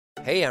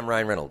Hey, I'm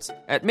Ryan Reynolds.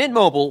 At Mint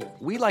Mobile,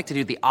 we like to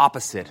do the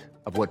opposite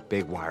of what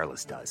Big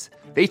Wireless does.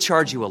 They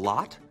charge you a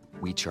lot,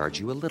 we charge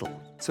you a little.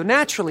 So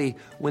naturally,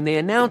 when they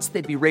announced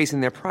they'd be raising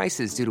their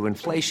prices due to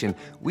inflation,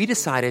 we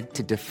decided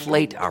to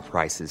deflate our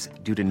prices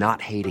due to not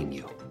hating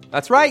you.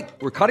 That's right.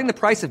 We're cutting the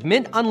price of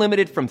Mint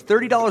Unlimited from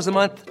 $30 a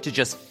month to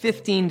just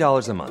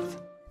 $15 a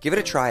month. Give it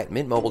a try at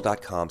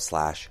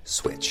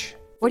mintmobile.com/switch.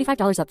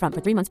 $45 up front for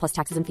 3 months plus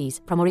taxes and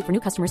fees. Promo rate for new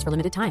customers for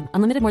limited time.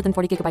 Unlimited more than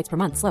 40 gigabytes per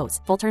month. Slows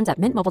full terms at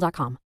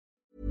mintmobile.com.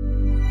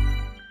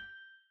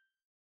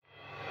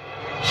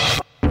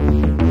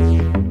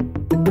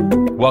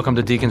 Welcome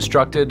to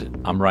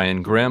Deconstructed. I'm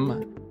Ryan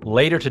Grimm.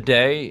 Later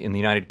today in the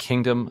United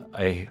Kingdom,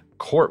 a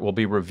court will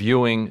be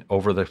reviewing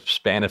over the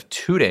span of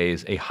 2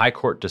 days a high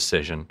court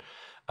decision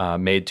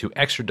made to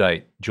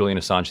extradite Julian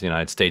Assange to the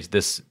United States.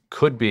 This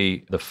could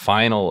be the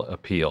final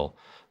appeal,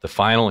 the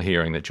final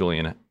hearing that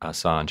Julian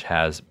Assange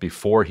has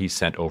before he's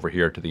sent over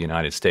here to the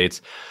United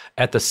States.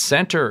 At the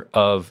center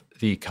of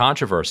the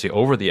controversy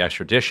over the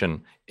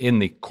extradition in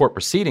the court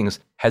proceedings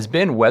has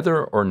been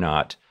whether or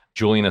not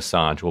Julian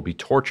Assange will be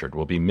tortured,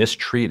 will be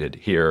mistreated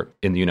here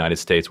in the United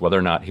States, whether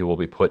or not he will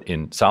be put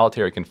in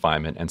solitary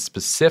confinement, and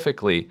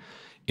specifically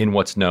in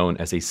what's known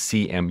as a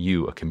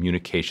CMU, a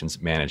Communications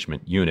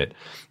Management Unit.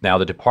 Now,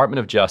 the Department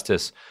of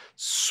Justice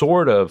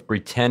sort of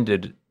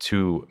pretended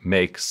to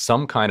make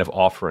some kind of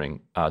offering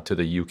to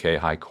the UK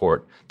High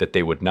Court that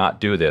they would not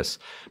do this.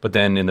 But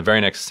then in the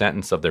very next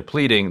sentence of their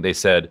pleading, they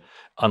said,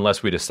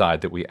 unless we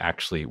decide that we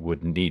actually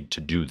would need to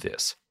do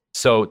this.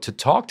 So to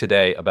talk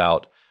today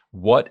about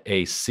what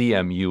a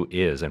CMU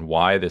is and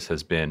why this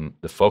has been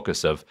the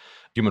focus of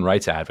human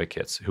rights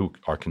advocates who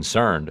are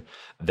concerned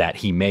that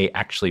he may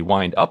actually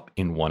wind up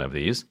in one of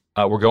these,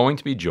 we're going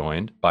to be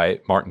joined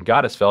by Martin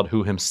Gottesfeld,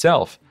 who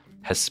himself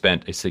has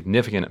spent a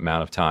significant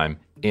amount of time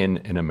in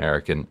an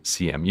American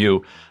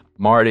CMU.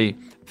 Marty,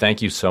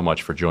 thank you so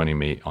much for joining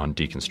me on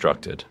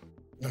Deconstructed.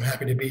 I'm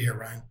happy to be here,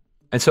 Ryan.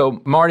 And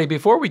so, Marty,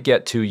 before we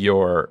get to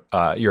your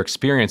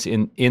experience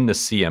in the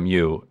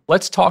CMU,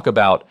 let's talk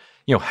about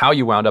how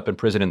you wound up in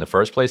prison in the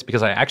first place,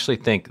 because I actually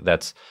think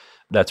that's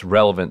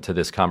relevant to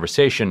this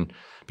conversation,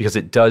 because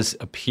it does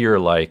appear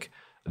like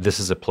this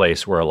is a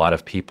place where a lot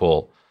of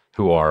people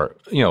who are,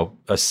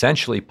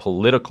 essentially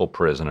political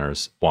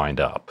prisoners wind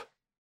up.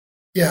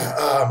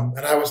 Yeah,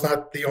 and I was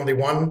not the only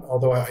one,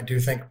 although I do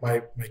think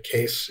my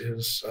case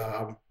is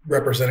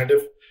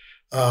representative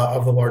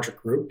of the larger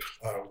group,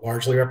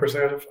 largely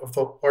representative of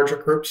the larger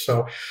group.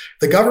 So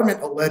the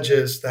government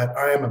alleges that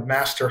I am a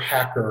master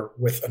hacker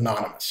with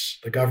Anonymous.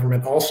 The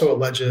government also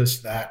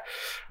alleges that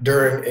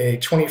during a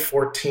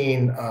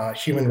 2014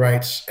 human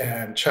rights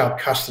and child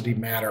custody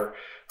matter,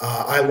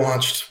 I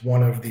launched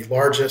one of the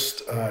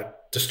largest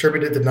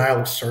distributed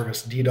denial of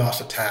service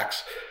DDoS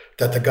attacks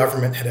that the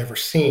government had ever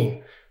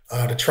seen,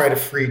 to try to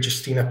free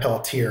Justina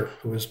Pelletier,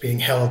 who was being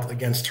held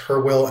against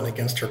her will and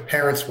against her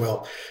parents'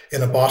 will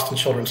in a Boston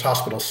Children's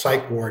Hospital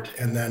psych ward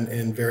and then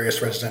in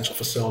various residential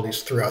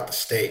facilities throughout the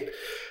state.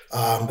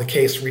 The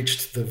case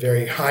reached the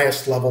very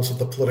highest levels of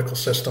the political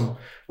system,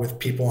 with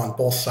people on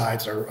both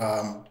sides or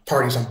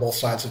parties on both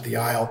sides of the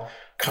aisle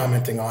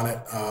commenting on it.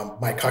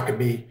 Mike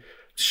Huckabee,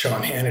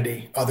 Sean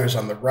Hannity, others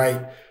on the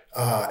right.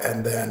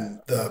 And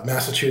then the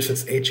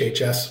Massachusetts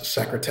HHS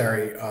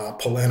Secretary,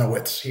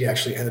 Polanowitz, he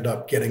actually ended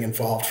up getting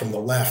involved from the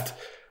left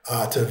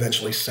to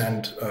eventually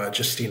send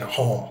Justina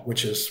home,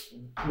 which is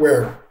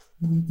where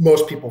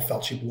most people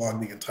felt she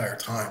belonged the entire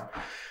time.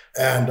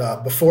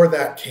 And before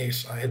that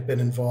case, I had been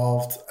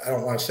involved, I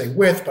don't want to say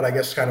with, but I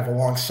guess kind of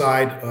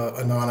alongside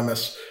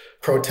Anonymous,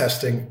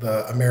 protesting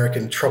the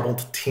American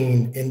troubled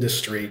teen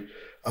industry,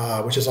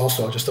 which is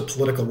also just a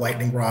political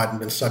lightning rod and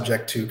been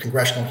subject to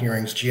congressional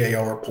hearings,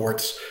 GAO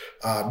reports,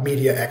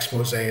 media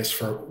exposés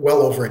for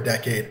well over a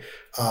decade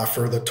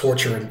for the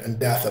torture and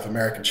death of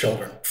American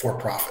children for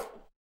profit.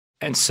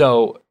 And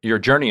so your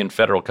journey in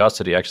federal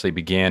custody actually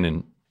began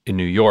in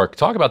New York.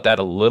 Talk about that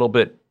a little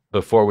bit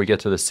before we get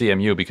to the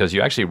CMU, because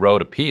you actually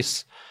wrote a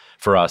piece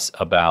for us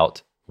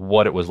about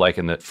what it was like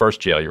in the first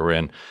jail you were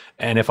in.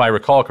 And if I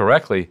recall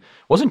correctly,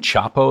 wasn't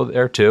Chapo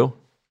there too?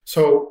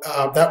 So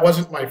that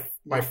wasn't my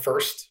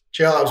first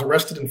jail. I was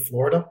arrested in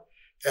Florida,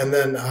 and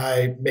then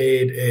I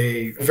made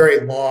a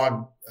very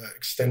long,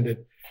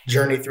 extended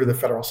journey through the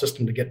federal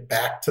system to get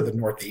back to the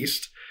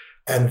Northeast.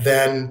 And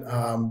then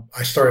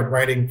I started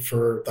writing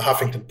for the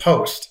Huffington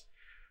Post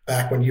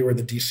back when you were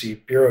the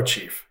DC bureau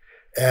chief.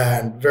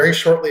 And very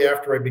shortly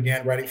after I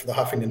began writing for the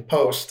Huffington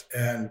Post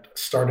and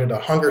started a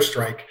hunger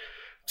strike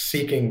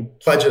seeking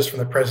pledges from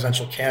the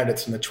presidential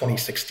candidates in the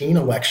 2016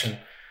 election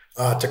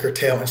to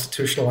curtail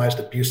institutionalized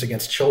abuse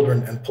against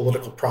children and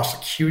political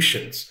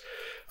prosecutions,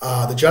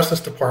 the Justice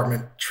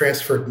Department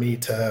transferred me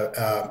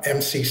to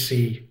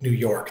MCC New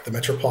York, the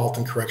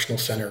Metropolitan Correctional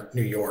Center,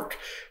 New York,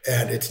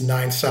 and its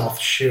 9 South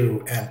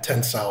SHU and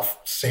 10 South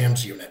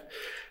SAMS unit.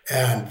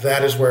 And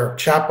that is where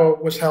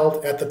Chapo was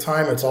held at the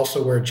time. It's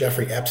also where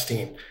Jeffrey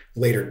Epstein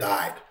later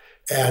died.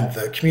 And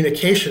the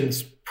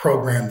communications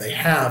program they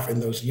have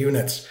in those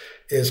units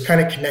is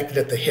kind of connected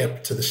at the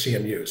hip to the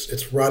CMUs.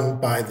 It's run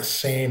by the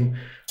same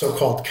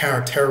so-called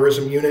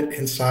counterterrorism unit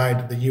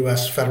inside the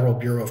U.S. Federal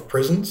Bureau of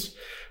Prisons,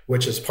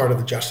 which is part of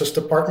the Justice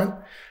Department.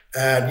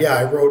 And yeah,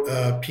 I wrote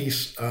a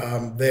piece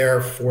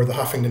there for the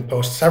Huffington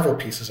Post, several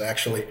pieces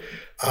actually,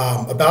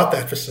 about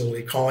that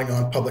facility, calling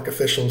on public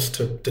officials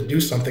to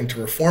do something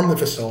to reform the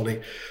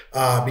facility,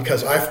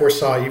 because I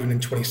foresaw even in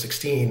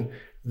 2016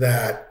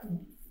 that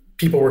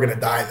people were going to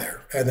die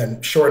there. And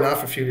then sure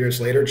enough, a few years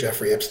later,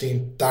 Jeffrey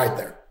Epstein died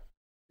there.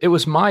 It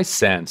was my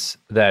sense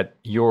that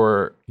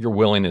your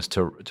willingness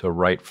to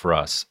write for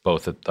us,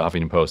 both at the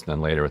Huffington Post and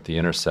then later at The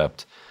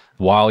Intercept,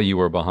 while you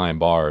were behind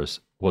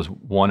bars, was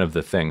one of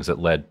the things that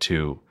led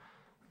to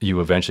you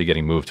eventually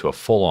getting moved to a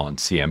full-on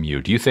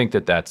CMU. Do you think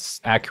that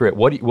that's accurate?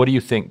 What do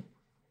you think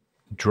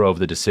drove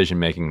the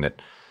decision-making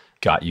that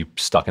got you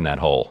stuck in that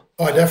hole?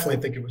 Oh, I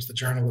definitely think it was the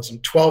journalism.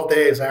 12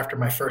 days after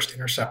my first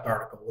Intercept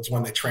article was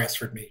when they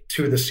transferred me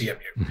to the CMU.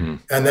 Mm-hmm.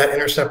 And that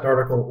Intercept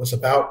article was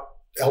about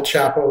El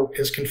Chapo,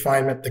 his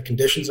confinement, the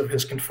conditions of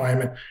his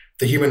confinement,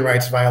 the human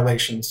rights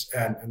violations,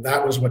 and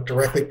that was what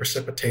directly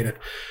precipitated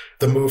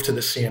the move to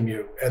the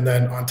CMU. And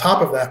then on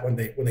top of that, when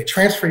they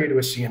transfer you to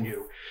a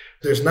CMU,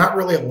 there's not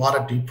really a lot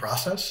of due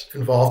process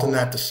involved in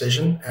that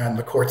decision, and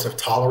the courts have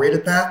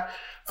tolerated that.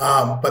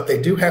 But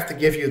they do have to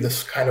give you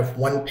this kind of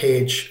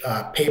one-page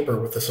paper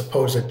with a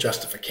supposed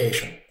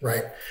justification,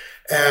 right?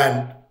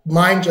 And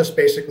mine just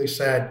basically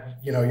said,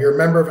 you're a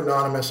member of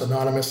Anonymous.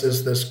 Anonymous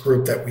is this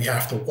group that we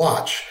have to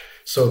watch.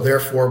 So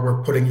therefore,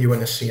 we're putting you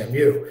in a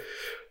CMU.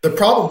 The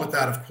problem with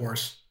that, of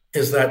course,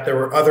 is that there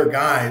were other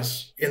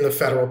guys in the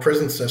federal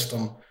prison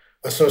system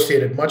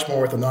associated much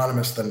more with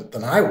Anonymous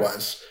than I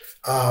was,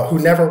 who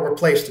never were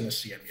placed in a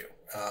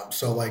CMU.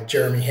 So like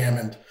Jeremy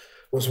Hammond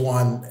was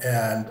one,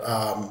 and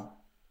I'm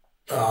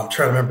trying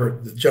to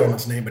remember the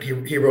gentleman's name, but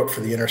he wrote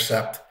for The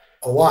Intercept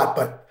a lot,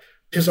 but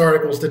his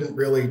articles didn't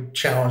really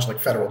challenge like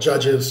federal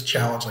judges,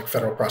 challenge like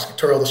federal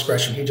prosecutorial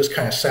discretion. He just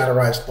kind of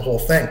satirized the whole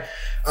thing.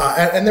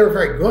 And they were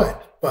very good,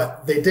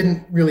 but they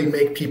didn't really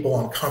make people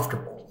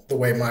uncomfortable the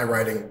way my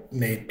writing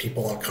made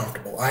people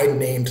uncomfortable. I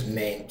named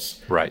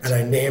names, right, and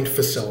I named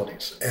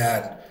facilities,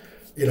 and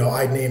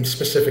I named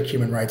specific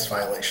human rights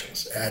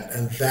violations,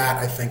 and that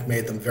I think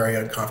made them very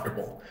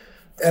uncomfortable.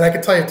 And I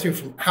can tell you too,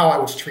 from how I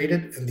was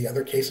treated in the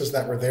other cases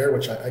that were there,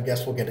 which I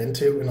guess we'll get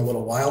into in a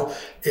little while,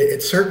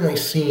 it certainly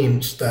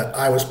seems that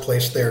I was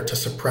placed there to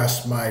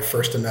suppress my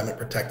First Amendment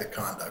protected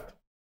conduct.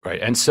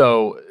 Right. And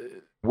so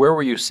where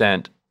were you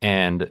sent,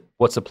 and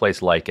what's the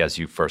place like as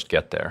you first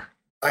get there?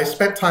 I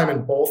spent time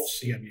in both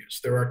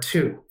CMUs. There are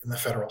two in the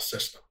federal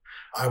system.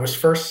 I was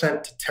first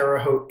sent to Terre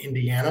Haute,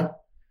 Indiana,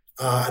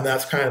 and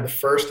that's kind of the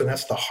first, and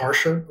that's the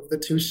harsher of the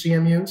two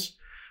CMUs.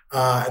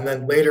 And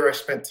then later I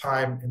spent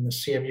time in the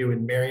CMU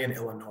in Marion,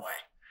 Illinois.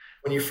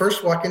 When you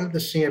first walk into the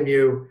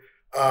CMU,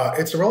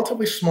 it's a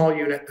relatively small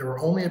unit. There were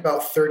only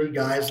about 30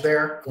 guys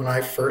there when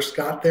I first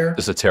got there.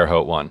 This is the Terre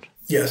Haute one?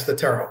 Yes, the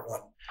Terre Haute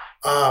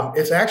one.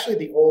 It's actually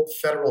the old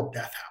federal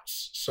death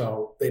house.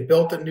 So they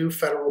built a new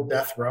federal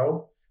death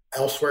row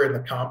elsewhere in the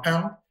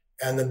compound,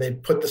 and then they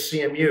put the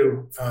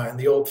CMU in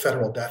the old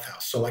federal death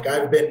house. So like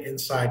I've been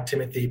inside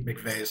Timothy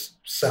McVeigh's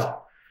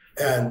cell.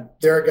 And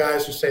there are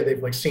guys who say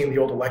they've like seen the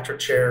old electric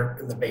chair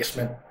in the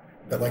basement,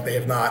 that like they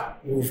have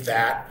not moved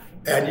that.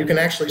 And you can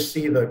actually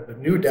see the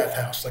new death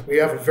house. Like we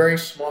have a very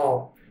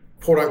small,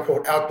 quote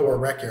unquote, outdoor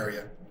rec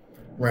area,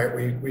 right?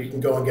 Where you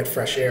can go and get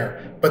fresh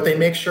air. But they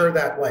make sure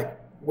that like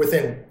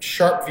within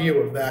sharp view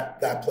of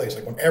that place,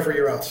 like whenever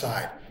you're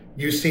outside,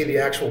 you see the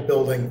actual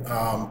building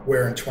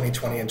where in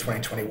 2020 and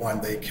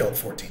 2021, they killed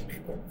 14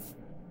 people.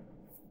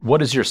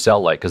 What is your cell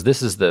like? Because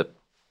this is the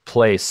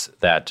place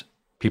that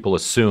people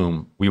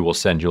assume we will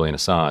send Julian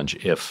Assange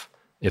if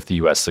the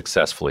U.S.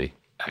 successfully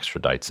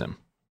extradites him.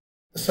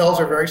 The cells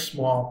are very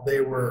small.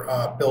 They were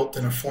built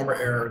in a former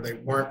era. They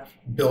weren't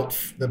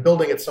built. The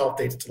building itself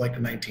dates to like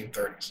the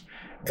 1930s,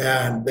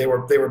 and they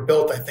were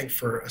built, I think,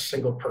 for a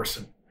single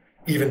person,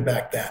 even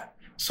back then.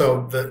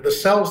 So the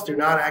cells do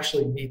not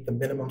actually meet the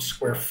minimum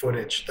square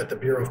footage that the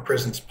Bureau of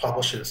Prisons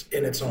publishes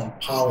in its own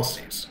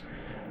policies.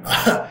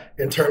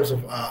 In terms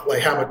of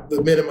like how much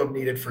the minimum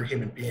needed for a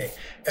human being.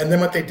 And then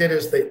what they did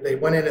is they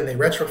went in and they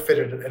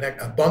retrofitted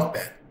a bunk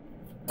bed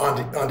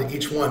onto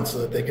each one so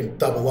that they can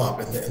double up.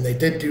 And they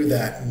did do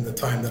that in the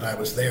time that I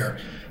was there.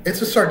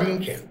 It's a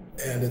sardine can,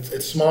 and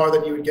it's smaller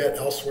than you would get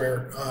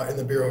elsewhere in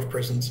the Bureau of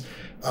Prisons.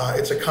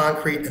 It's a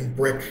concrete and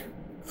brick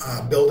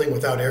building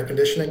without air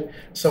conditioning.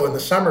 So in the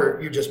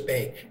summer, you just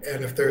bake.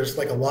 And if there's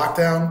like a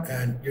lockdown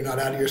and you're not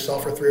out of your cell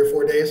for 3 or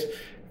 4 days,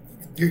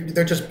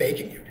 they're just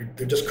baking you.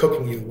 They're just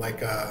cooking you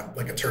like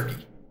a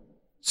turkey.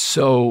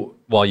 So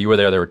while you were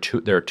there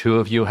are two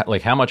of you.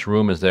 Like, how much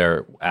room is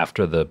there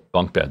after the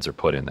bunk beds are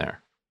put in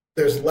there?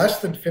 There's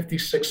less than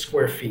 56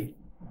 square feet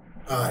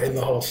in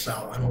the whole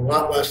cell, and a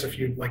lot less if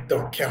you like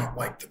don't count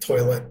like the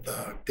toilet,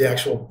 the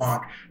actual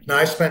bunk. Now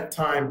I spent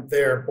time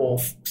there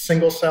both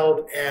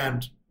single-celled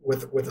and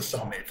with a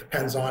cellmate.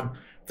 Depends on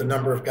the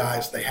number of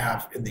guys they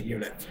have in the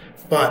unit.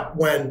 But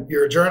when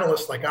you're a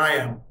journalist like I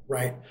am,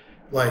 right?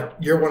 Like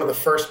you're one of the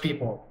first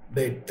people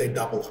they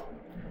double up.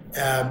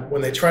 And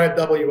when they try to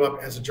double you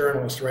up as a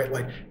journalist, right,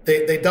 like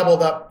they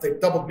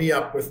doubled me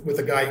up with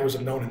a guy who was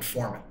a known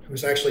informant, who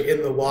was actually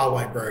in the law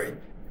library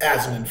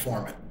as an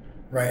informant,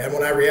 right? And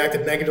when I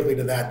reacted negatively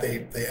to that,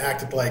 they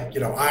acted like,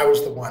 I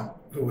was the one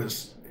who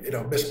was,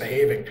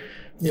 misbehaving,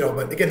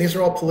 but again, these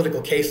are all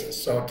political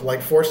cases. So to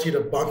like force you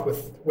to bunk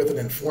with an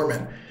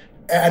informant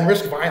and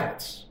risk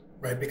violence,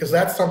 right? Because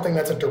that's something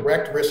that's a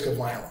direct risk of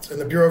violence. And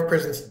the Bureau of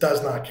Prisons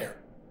does not care.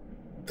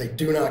 They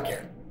do not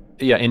care.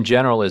 Yeah, in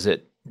general,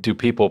 do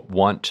people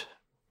want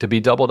to be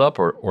doubled up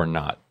or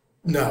not?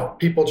 No,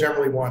 people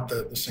generally want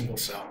the single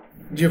cell.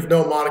 You have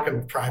no modicum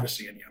of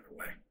privacy any other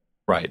way.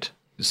 Right.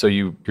 So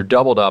you're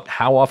doubled up.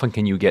 How often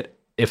can you get,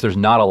 if there's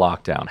not a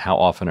lockdown, how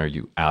often are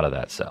you out of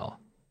that cell?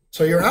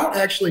 So you're out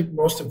actually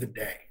most of the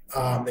day.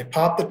 They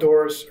pop the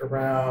doors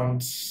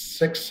around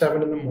 6,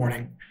 7 in the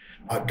morning.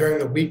 During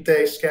the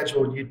weekday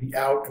schedule, you'd be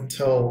out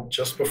until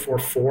just before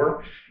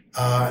 4.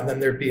 And then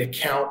there'd be a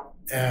count.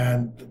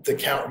 And the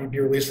count, you'd be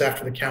released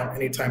after the count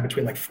anytime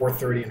between like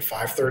 4:30 and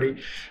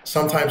 5:30.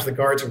 Sometimes the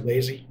guards are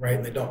lazy, right?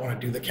 And they don't want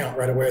to do the count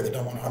right away. Or they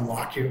don't want to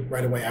unlock you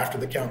right away after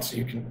the count. So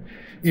you can,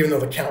 even though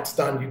the count's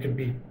done, you can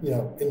be,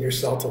 in your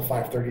cell till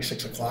 5:30,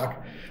 6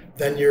 o'clock.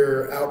 Then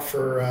you're out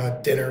for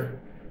dinner.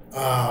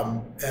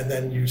 And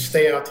then you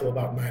stay out till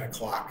about 9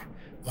 o'clock.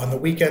 On the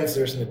weekends,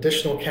 there's an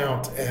additional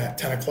count at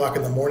 10 o'clock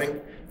in the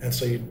morning. And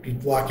so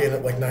you'd lock in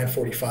at like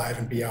 9:45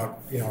 and be out,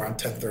 around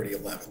 10:30,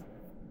 11.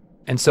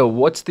 And so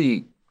what's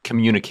the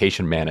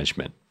communication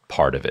management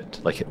part of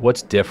it? Like,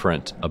 what's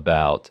different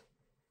about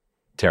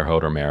Terre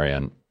Haute or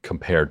Marion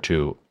compared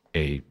to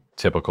a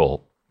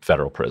typical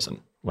federal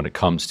prison when it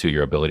comes to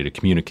your ability to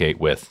communicate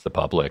with the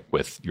public,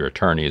 with your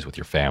attorneys, with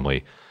your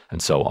family,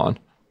 and so on?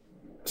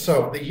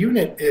 So the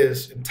unit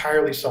is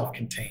entirely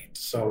self-contained.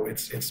 So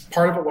it's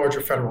part of a larger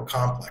federal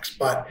complex.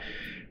 But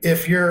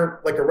if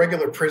you're like a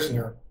regular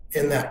prisoner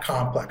in that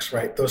complex,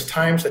 right, those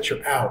times that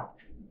you're out,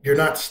 you're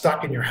not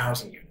stuck in your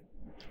housing unit.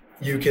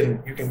 You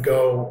can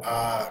go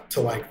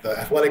to like the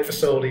athletic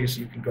facilities.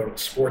 You can go to the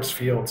sports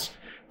fields.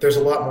 There's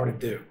a lot more to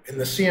do. In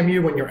the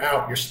CMU, when you're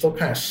out, you're still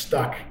kind of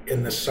stuck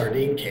in this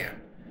sardine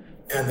can.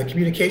 And the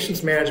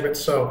communications management,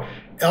 so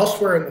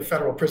elsewhere in the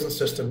federal prison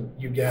system,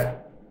 you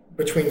get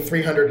between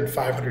 300 and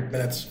 500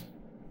 minutes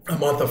a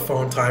month of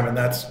phone time, and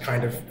that's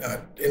kind of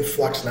in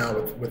flux now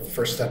with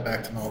First Step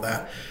Act and all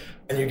that.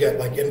 And you get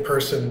like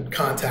in-person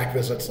contact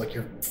visits, like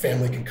your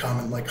family can come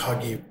and like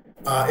hug you.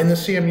 In the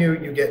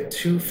CMU, you get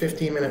 2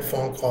 15-minute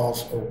phone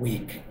calls a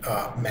week,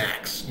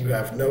 max. You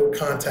have no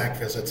contact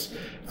visits.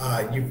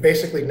 You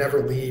basically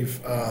never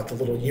leave the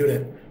little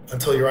unit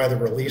until you're either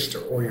released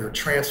or you're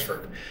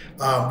transferred.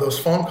 Those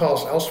phone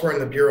calls elsewhere in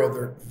the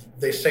Bureau,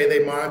 they say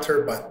they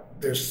monitor, but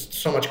there's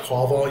so much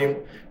call volume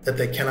that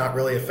they cannot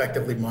really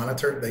effectively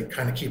monitor. They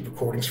kind of keep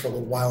recordings for a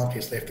little while in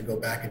case they have to go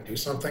back and do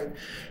something.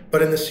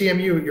 But in the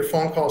CMU, your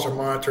phone calls are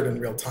monitored in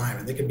real time,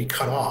 and they can be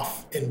cut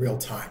off in real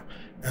time.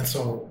 And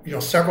so,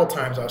 several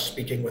times I was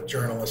speaking with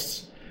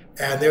journalists,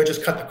 and they would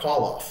just cut the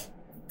call off,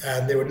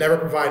 and they would never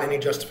provide any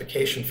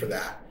justification for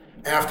that.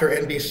 After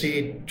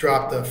NBC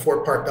dropped the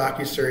 4-part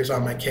docuseries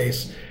on my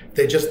case,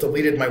 they just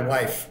deleted my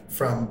wife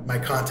from my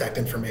contact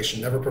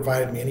information, never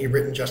provided me any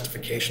written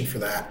justification for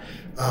that,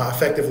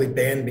 effectively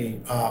banned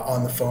me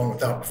on the phone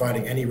without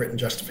providing any written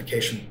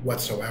justification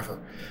whatsoever.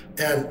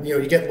 And,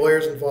 you get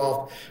lawyers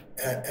involved,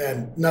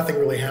 and nothing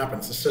really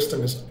happens. The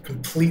system is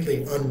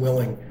completely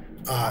unwilling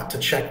to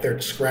check their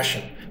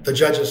discretion. The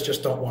judges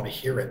just don't want to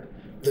hear it.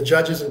 The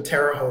judges in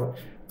Terre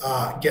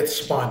Haute get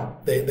spun.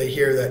 They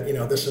hear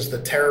that, this is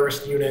the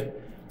terrorist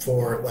unit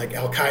for like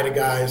Al-Qaeda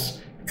guys,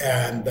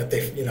 and that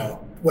they,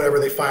 whatever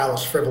they file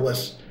is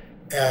frivolous.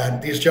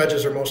 And these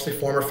judges are mostly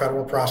former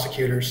federal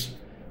prosecutors.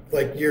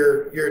 Like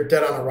you're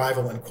dead on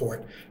arrival in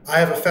court. I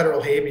have a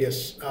federal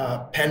habeas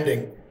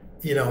pending,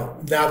 now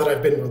that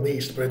I've been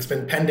released, but it's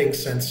been pending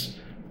since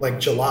like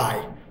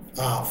July.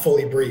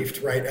 Fully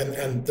briefed, right?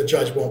 And the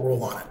judge won't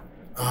rule on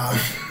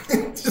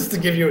it. Just to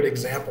give you an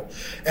example.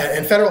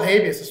 And federal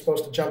habeas is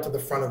supposed to jump to the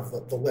front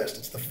of the list.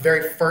 It's the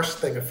very first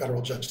thing a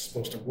federal judge is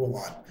supposed to rule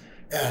on.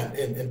 And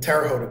in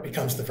Terre Haute, it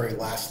becomes the very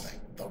last thing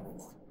they'll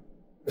rule on,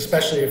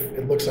 especially if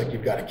it looks like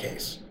you've got a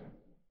case.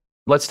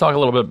 Let's talk a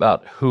little bit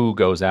about who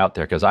goes out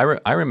there, because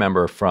I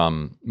remember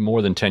from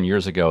more than 10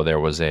 years ago, there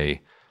was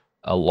a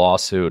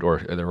lawsuit, or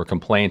there were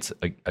complaints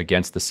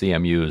against the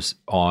CMUs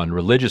on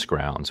religious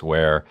grounds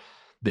where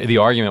the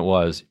argument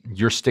was,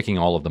 you're sticking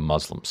all of the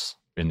Muslims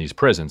in these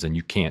prisons, and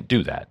you can't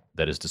do that.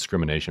 That is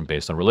discrimination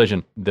based on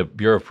religion. The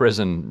Bureau of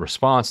Prison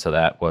response to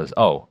that was,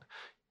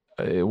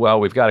 well,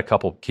 we've got a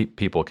couple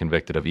people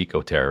convicted of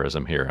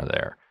eco-terrorism here and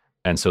there.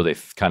 And so they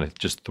kind of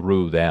just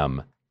threw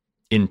them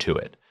into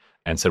it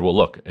and said, well,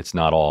 look, it's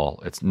not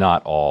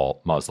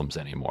all Muslims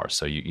anymore.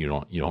 So you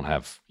don't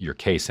have your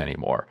case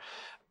anymore.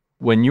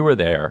 When you were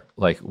there,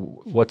 like,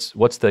 what's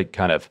the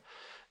kind of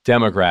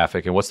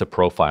demographic and what's the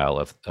profile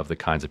of the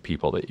kinds of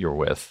people that you're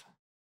with?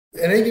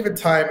 At any given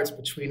time, it's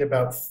between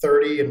about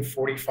 30 and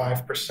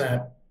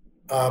 45%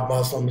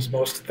 Muslims,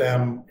 most of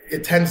them.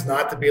 It tends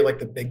not to be like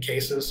the big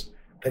cases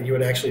that you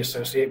would actually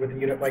associate with a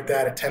unit like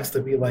that. It tends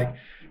to be like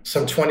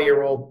some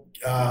 20-year-old,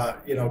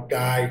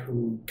 guy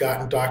who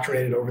got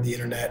indoctrinated over the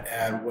internet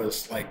and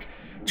was like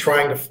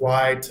trying to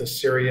fly to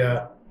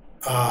Syria,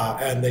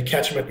 and they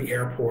catch him at the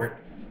airport,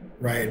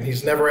 right? And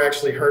he's never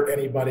actually hurt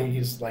anybody.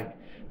 He's like,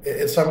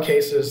 in some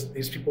cases,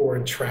 these people were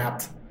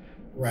entrapped,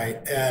 right?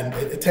 And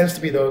it tends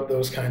to be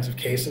those kinds of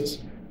cases.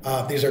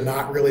 These are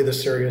not really the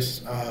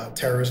serious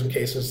terrorism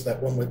cases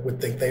that one would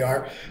think they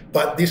are.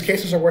 But these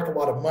cases are worth a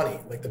lot of money.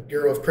 Like the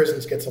Bureau of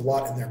Prisons gets a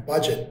lot in their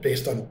budget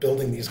based on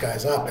building these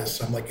guys up as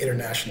some like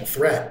international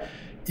threat,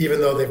 even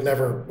though they've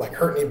never like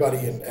hurt anybody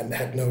and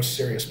had no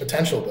serious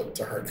potential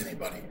to hurt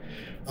anybody.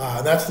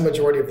 That's the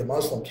majority of the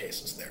Muslim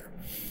cases there.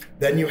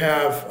 Then you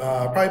have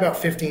probably about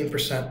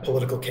 15%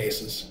 political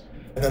cases.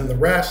 And then the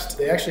rest,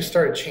 they actually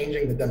started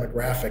changing the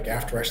demographic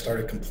after I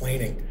started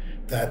complaining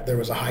that there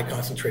was a high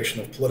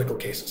concentration of political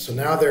cases. So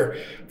now they're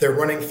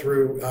running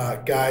through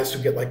guys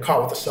who get like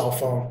caught with a cell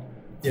phone,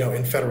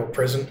 in federal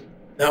prison.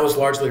 That was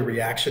largely a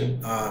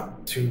reaction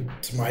to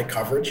my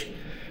coverage.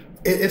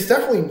 It's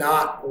definitely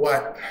not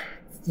what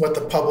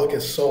the public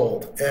is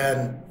sold.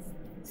 And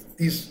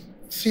these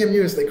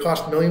CMUs, they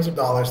cost millions of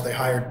dollars. They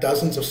hire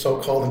dozens of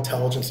so-called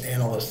intelligence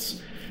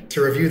analysts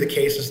to review the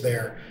cases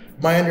there.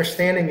 My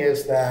understanding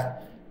is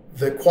that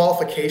the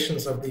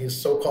qualifications of these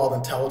so-called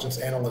intelligence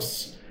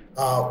analysts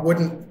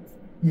wouldn't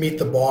meet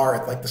the bar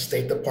at like the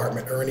State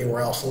Department or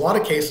anywhere else. In a lot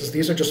of cases,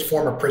 these are just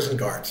former prison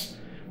guards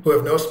who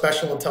have no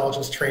special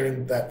intelligence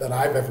training that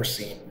I've ever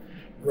seen,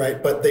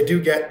 right? But they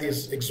do get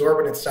these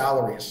exorbitant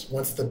salaries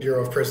once the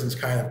Bureau of Prisons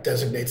kind of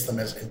designates them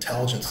as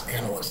intelligence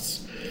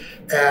analysts.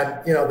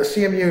 And, the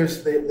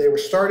CMUs, they were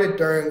started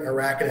during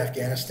Iraq and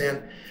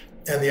Afghanistan.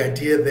 And the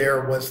idea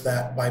there was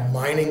that by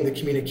mining the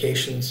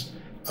communications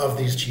of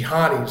these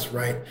jihadis,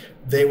 right,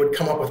 they would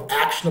come up with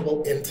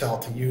actionable intel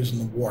to use in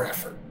the war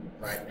effort,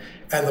 right?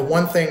 And the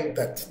one thing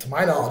that, to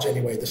my knowledge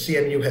anyway, the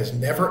CMU has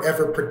never,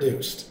 ever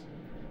produced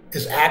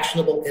is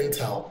actionable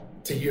intel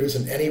to use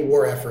in any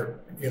war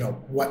effort,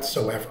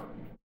 whatsoever.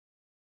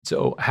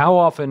 So how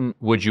often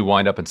would you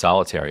wind up in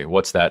solitary?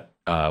 What's that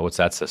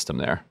system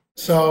there?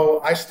 So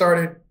I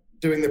started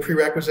doing the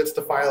prerequisites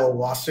to file a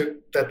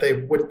lawsuit that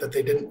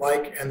they didn't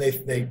like, and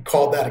they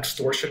called that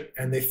extortion,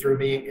 and they threw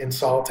me in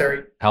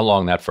solitary. How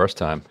long that first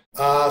time?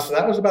 So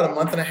that was about a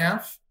month and a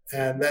half.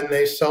 And then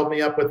they sold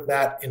me up with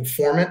that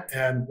informant.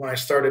 And when I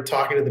started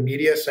talking to the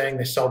media saying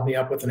they sold me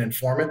up with an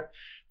informant,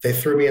 they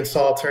threw me in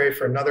solitary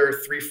for another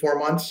 3-4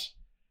 months.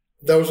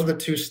 Those are the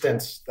two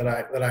stints that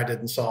I did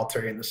in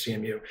solitary in the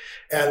CMU.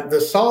 And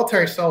the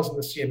solitary cells in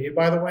the CMU,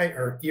 by the way,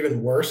 are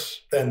even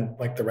worse than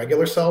like the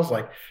regular cells.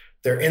 Like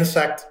they're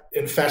insect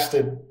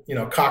infested,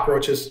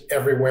 cockroaches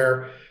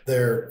everywhere.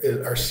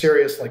 There are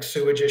serious like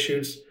sewage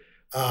issues.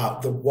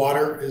 The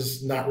water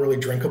is not really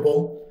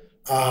drinkable.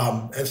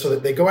 And so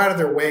that they go out of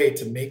their way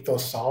to make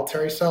those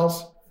solitary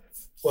cells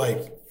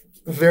like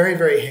very,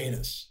 very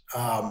heinous.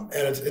 And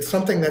it's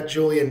something that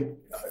Julian,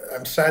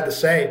 I'm sad to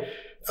say,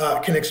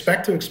 can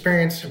expect to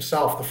experience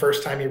himself the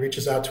first time he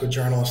reaches out to a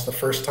journalist, the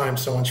first time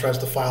someone tries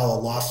to file a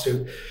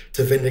lawsuit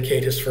to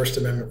vindicate his First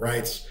Amendment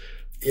rights.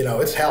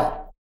 It's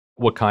hell.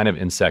 What kind of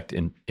insect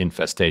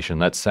infestation?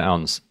 That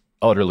sounds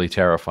utterly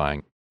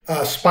terrifying.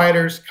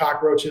 Spiders,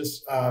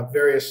 cockroaches,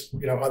 various,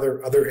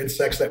 other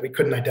insects that we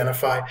couldn't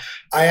identify.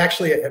 I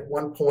actually, at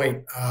one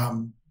point,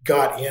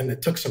 got in.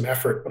 It took some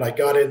effort, but I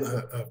got in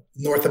a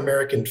North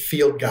American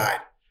field guide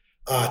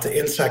to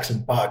insects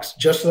and bugs,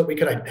 just so that we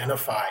could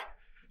identify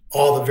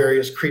all the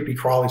various creepy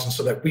crawlies, and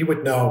so that we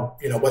would know,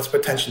 what's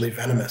potentially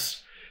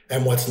venomous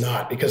and what's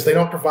not, because they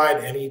don't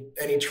provide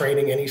any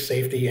training, any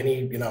safety,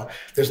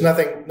 there's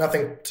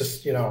nothing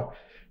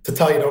to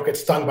tell you don't get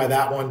stung by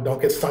that one, don't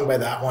get stung by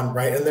that one,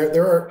 right? And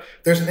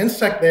there's an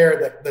insect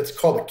there that's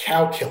called a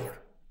cow killer.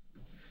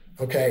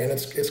 Okay, and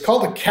it's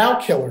called a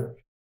cow killer.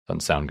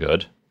 Doesn't sound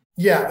good.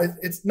 Yeah,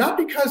 it's not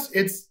because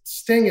its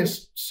sting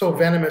is so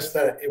venomous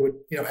that it would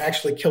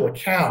actually kill a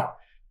cow,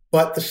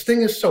 but the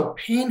sting is so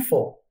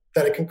painful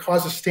that it can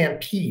cause a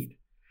stampede.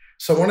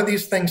 So one of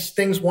these things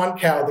stings one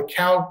cow, the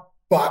cow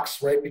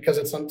bucks, right, because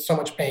it's in so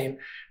much pain.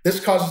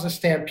 This causes a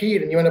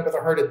stampede, and you end up with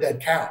a herd of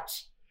dead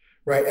cows.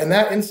 Right. And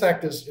that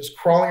insect is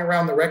crawling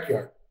around the rec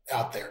yard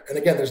out there. And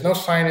again, there's no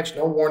signage,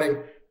 no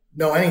warning,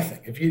 no anything.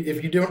 If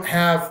you don't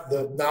have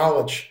the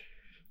knowledge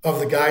of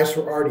the guys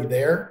who are already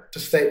there to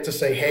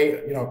say,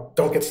 hey,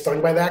 don't get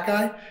stung by that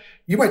guy,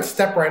 you might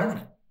step right on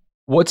it.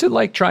 What's it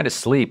like trying to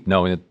sleep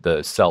knowing that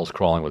the cell's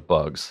crawling with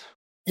bugs?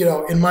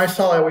 In my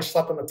cell, I always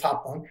slept on the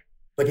top bunk,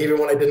 like even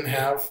when I didn't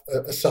have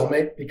a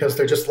cellmate, because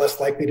they're just less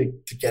likely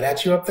to get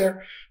at you up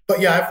there. But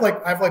yeah,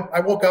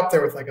 I woke up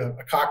there with like a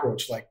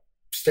cockroach, like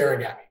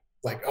staring at me,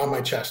 like on my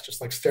chest, just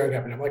like staring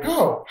at me. And I'm like,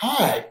 oh,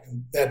 hi.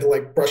 And I had to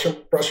like brush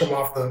him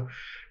off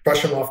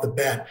the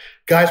bed.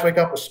 Guys wake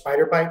up with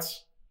spider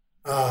bites,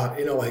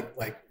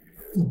 like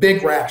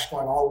big rash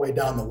going all the way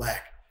down the leg.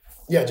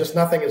 Yeah, just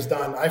nothing is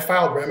done. I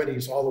filed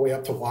remedies all the way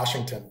up to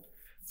Washington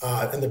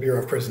in the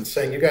Bureau of Prisons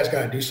saying, you guys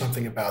got to do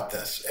something about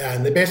this.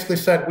 And they basically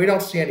said, we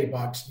don't see any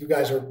bugs. You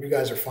guys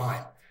are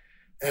fine.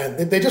 And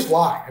they just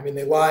lie. I mean,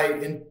 they lie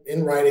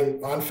in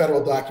writing on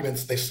federal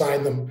documents. They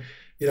sign them.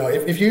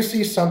 If you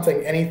see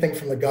anything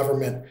from the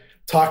government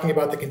talking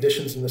about the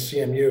conditions in the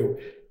CMU,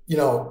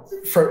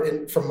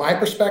 from my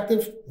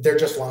perspective, they're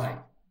just lying.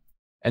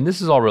 And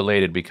this is all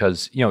related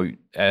because,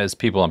 as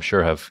people I'm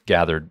sure have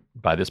gathered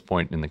by this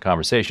point in the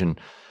conversation,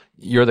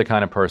 you're the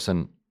kind of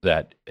person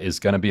that is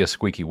going to be a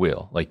squeaky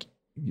wheel. Like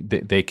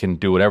they can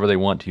do whatever they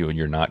want to you, and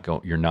you're not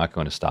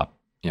going to stop,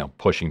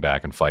 pushing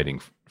back and fighting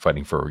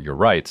for your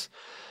rights.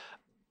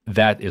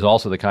 That is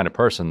also the kind of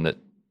person that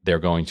they're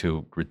going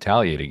to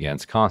retaliate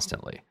against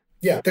constantly.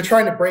 Yeah, they're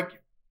trying to break you.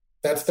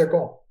 That's their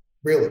goal,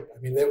 really. I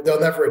mean, they'll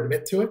never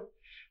admit to it,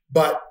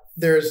 but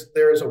there's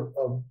a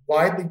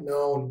widely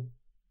known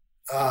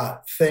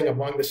thing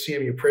among the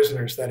CMU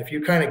prisoners that if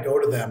you kind of go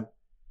to them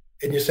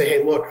and you say,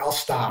 hey, look, I'll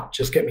stop,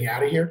 just get me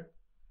out of here,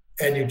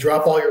 and you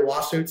drop all your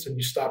lawsuits and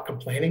you stop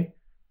complaining,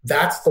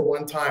 that's the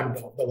one time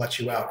they'll let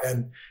you out.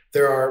 And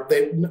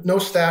no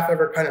staff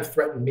ever kind of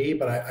threatened me,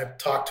 but I've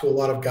talked to a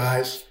lot of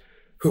guys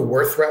who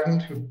were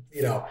threatened, who,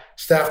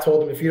 staff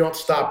told them, if you don't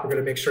stop, we're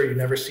going to make sure you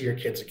never see your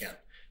kids again.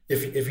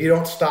 If you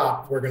don't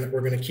stop, we're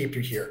going to keep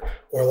you here.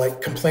 Or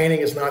like, complaining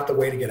is not the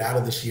way to get out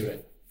of this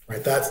unit,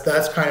 right?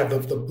 That's kind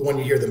of the one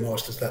you hear the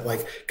most, is that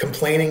like,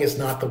 complaining is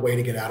not the way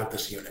to get out of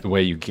this unit. The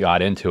way you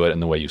got into it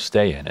and the way you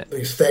stay in it.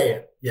 You stay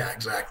in. Yeah,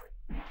 exactly.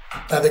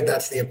 I think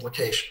that's the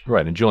implication.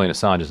 Right. And Julian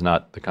Assange is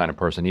not the kind of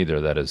person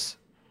either that is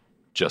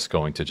just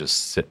going to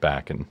just sit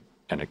back and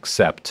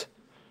accept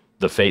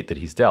the fate that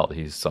he's dealt.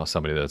 He's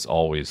somebody that's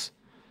always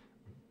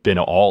been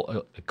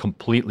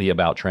completely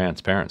about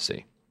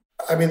transparency.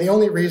 I mean, the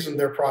only reason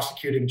they're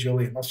prosecuting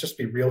Julian, let's just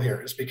be real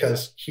here, is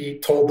because he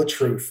told the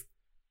truth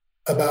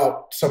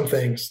about some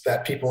things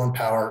that people in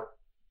power,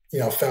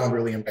 found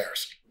really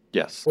embarrassing.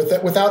 Yes.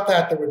 Without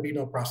that, there would be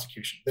no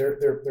prosecution.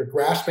 They're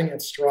grasping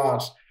at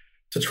straws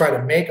to try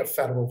to make a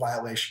federal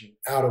violation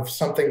out of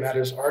something that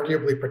is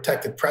arguably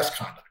protected press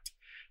conduct.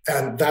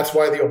 And that's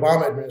why the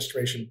Obama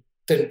administration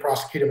didn't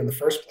prosecute him in the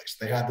first place.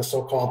 They had the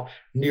so-called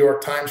New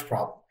York Times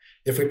problem.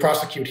 If we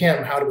prosecute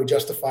him, how do we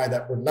justify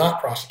that we're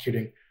not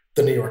prosecuting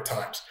the New York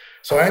Times?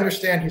 So I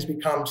understand he's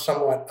become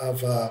somewhat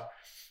of a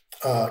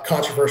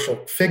controversial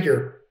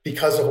figure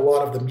because of a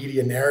lot of the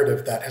media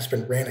narrative that has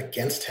been ran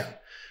against him.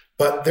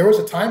 But there was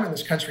a time in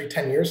this country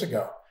 10 years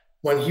ago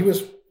when he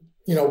was,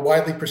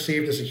 widely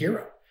perceived as a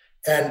hero.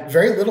 And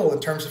very little in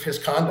terms of his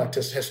conduct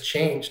has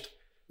changed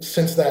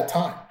since that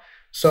time.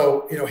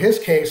 So, his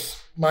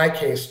case, my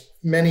case,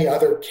 many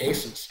other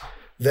cases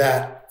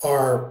that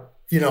are,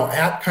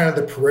 at kind of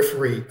the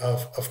periphery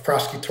of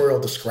prosecutorial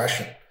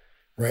discretion,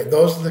 right?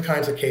 Those are the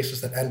kinds of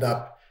cases that end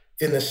up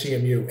in the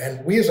CMU.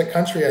 And we as a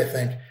country, I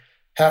think,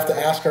 have to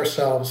ask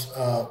ourselves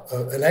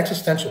an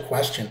existential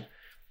question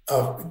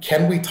of,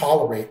 can we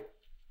tolerate,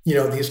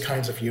 these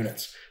kinds of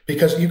units?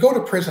 Because you go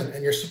to prison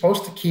and you're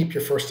supposed to keep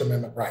your First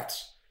Amendment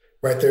rights.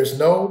 Right? There's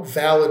no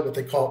valid, what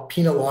they call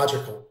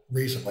penological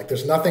reason. Like,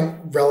 there's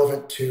nothing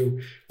relevant to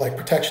like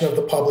protection of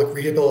the public,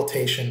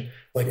 rehabilitation,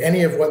 like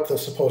any of what the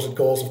supposed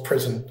goals of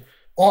prison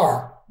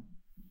are,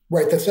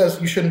 right? That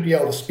says you shouldn't be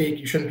able to speak,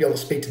 you shouldn't be able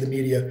to speak to the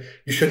media,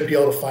 you shouldn't be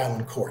able to file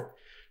in court.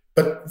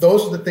 But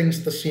those are the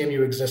things that the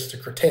CMU exists to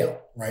curtail,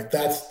 right?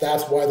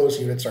 That's why those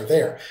units are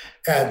there.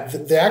 And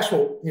the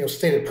actual,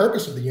 stated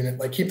purpose of the unit,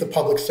 like keep the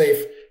public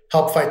safe,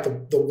 help fight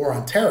the war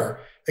on terror.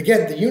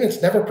 Again, the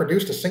units never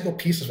produced a single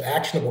piece of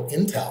actionable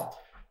intel,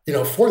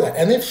 for that.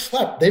 And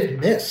they've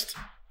missed,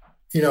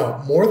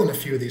 more than a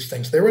few of these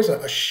things. There was a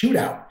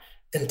shootout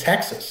in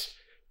Texas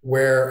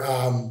where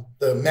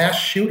the mass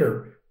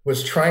shooter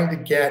was trying to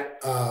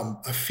get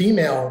a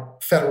female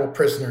federal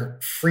prisoner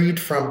freed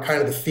from kind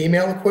of the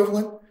female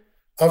equivalent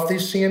of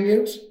these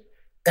CMUs.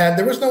 And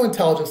there was no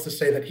intelligence to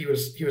say that he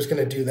was going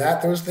to do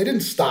that. They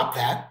didn't stop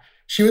that.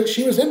 She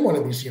was in one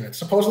of these units,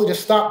 supposedly to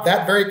stop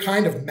that very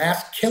kind of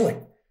mass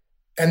killing.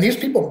 And these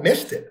people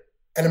missed it,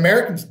 and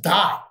Americans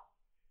died.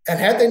 And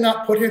had they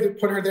not put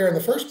her there in the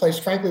first place,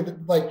 frankly,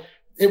 like,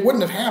 it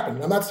wouldn't have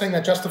happened. I'm not saying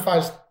that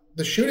justifies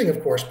the shooting,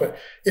 of course, but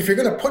if you're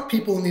going to put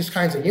people in these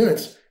kinds of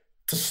units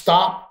to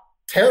stop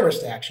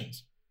terrorist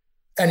actions,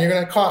 and you're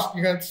going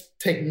to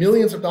take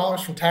millions of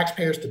dollars from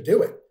taxpayers to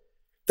do it,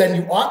 then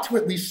you ought to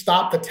at least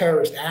stop the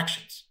terrorist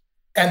actions.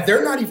 And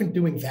they're not even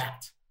doing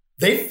that.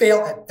 They fail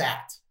at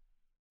that.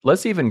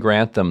 Let's even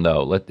grant them,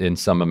 though, in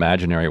some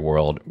imaginary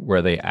world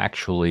where they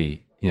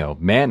actually,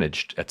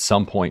 managed at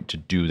some point to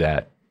do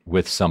that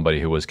with somebody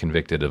who was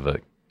convicted of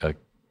a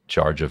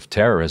charge of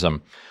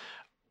terrorism.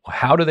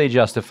 How do they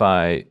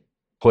justify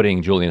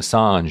putting Julian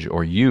Assange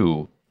or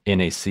you in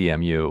a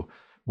CMU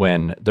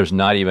when there's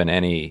not even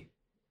any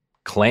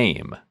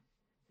claim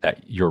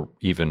that you're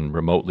even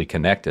remotely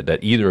connected,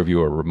 that either of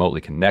you are remotely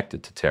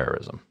connected to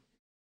terrorism?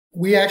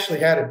 We actually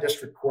had a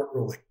district court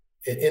ruling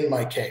in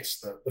my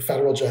case, the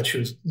federal judge,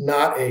 who's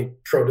not a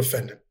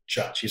pro-defendant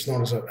judge. He's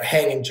known as a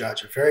hanging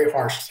judge, a very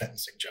harsh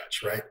sentencing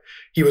judge, right?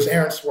 He was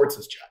Aaron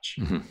Swartz's judge.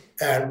 Mm-hmm.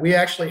 And we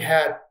actually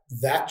had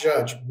that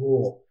judge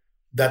rule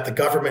that the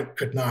government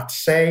could not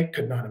say,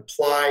 could not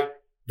imply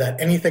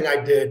that anything I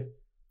did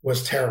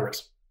was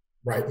terrorism,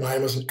 right?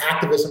 Mine was an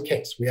activism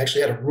case. We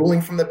actually had a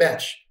ruling from the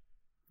bench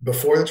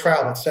before the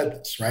trial that said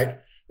this, right?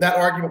 That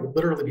argument would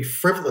literally be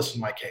frivolous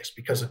in my case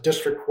because a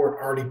district court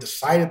already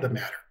decided the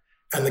matter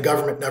and the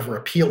government never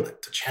appealed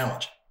it to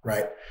challenge it,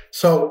 right?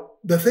 So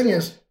the thing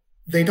is,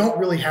 they don't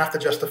really have to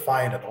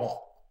justify it at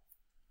all.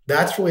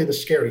 That's really the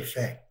scary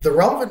thing. The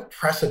relevant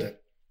precedent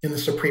in the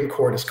Supreme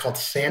Court is called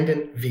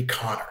Sandin v.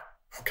 Connor,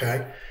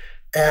 okay?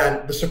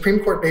 And the Supreme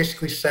Court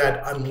basically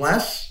said,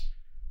 unless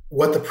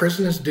what the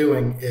prison is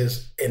doing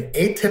is an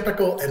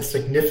atypical and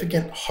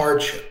significant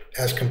hardship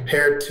as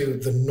compared to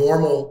the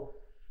normal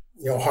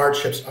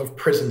hardships of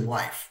prison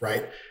life,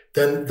 right?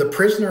 Then the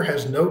prisoner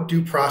has no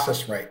due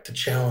process right to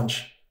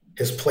challenge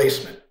his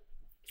placement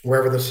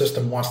wherever the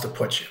system wants to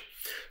put you.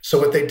 So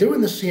what they do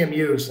in the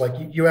CMUs, like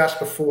you asked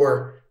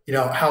before,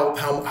 how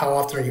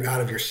often are you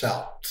out of your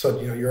cell? So,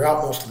 you're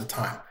out most of the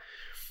time.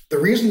 The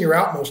reason you're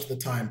out most of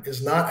the time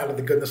is not out of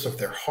the goodness of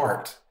their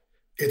heart.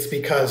 It's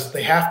because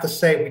they have to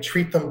say, we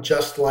treat them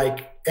just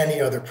like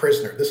any other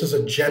prisoner. This is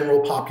a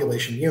general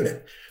population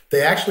unit.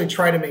 They actually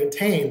try to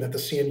maintain that the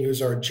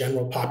CMUs are a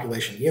general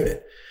population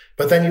unit.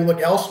 But then you look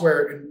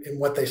elsewhere in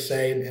what they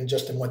say and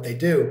just in what they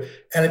do,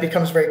 and it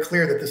becomes very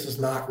clear that this is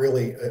not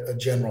really a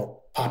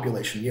general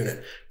population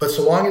unit. But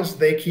so long as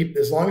they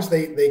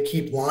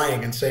keep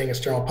lying and saying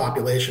it's general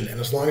population, and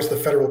as long as the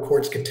federal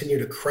courts continue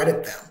to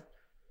credit them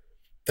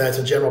that it's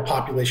a general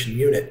population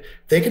unit,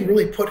 they can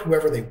really put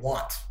whoever they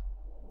want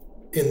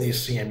in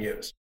these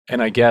CMUs.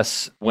 And I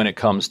guess when it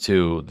comes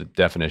to the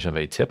definition of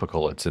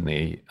atypical, it's in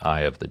the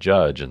eye of the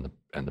judge and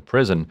the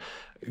prison.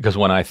 Because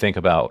when I think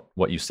about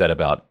what you said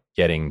about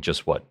getting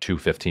just 2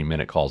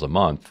 15-minute calls a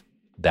month,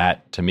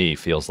 that to me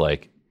feels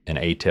like an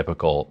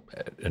atypical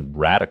and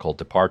radical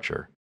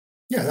departure.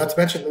 Yeah, not to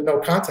mention the no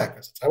contact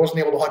visits. I wasn't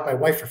able to hug my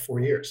wife for 4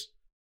 years.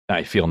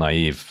 I feel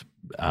naive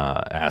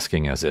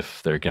asking as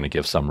if they're going to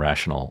give some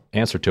rational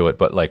answer to it.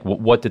 But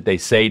what did they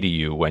say to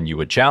you when you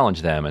would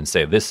challenge them and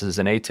say, this is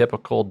an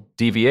atypical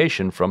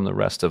deviation from the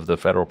rest of the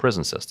federal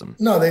prison system?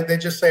 No, they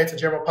just say it's a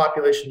general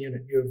population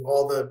unit. You have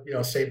all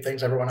the same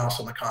things everyone else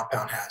on the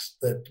compound has.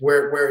 That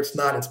where it's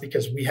not, it's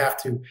because we have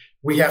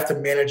to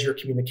manage your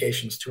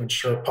communications to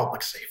ensure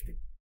public safety.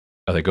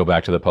 Oh, they go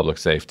back to the public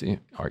safety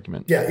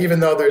argument. Yeah, even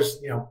though there's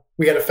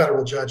we had a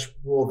federal judge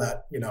rule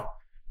that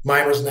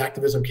mine was an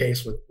activism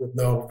case with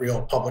no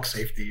real public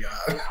safety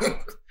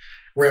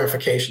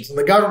ramifications. And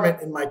the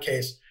government, in my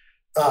case,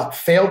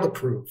 failed to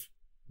prove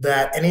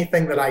that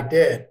anything that I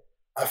did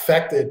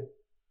affected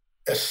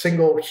a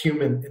single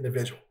human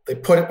individual. They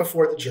put it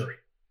before the jury,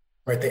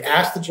 right? They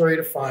asked the jury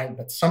to find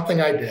that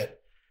something I did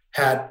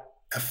had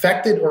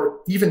affected or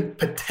even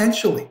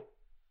potentially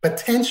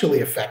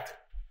affected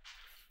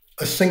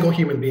a single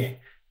human being.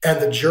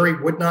 And the jury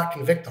would not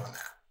convict on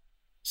that.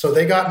 So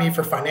they got me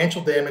for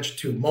financial damage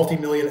to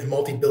multi-million and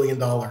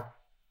multi-billion-dollar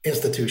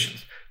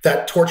institutions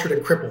that tortured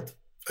and crippled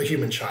a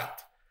human child.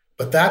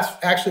 But that's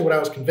actually what I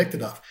was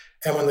convicted of.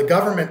 And when the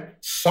government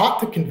sought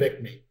to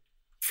convict me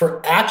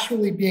for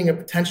actually being a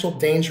potential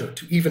danger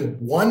to even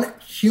one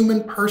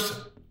human person,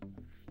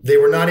 they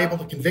were not able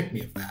to convict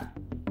me of that.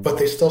 But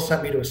they still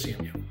sent me to a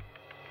CMU.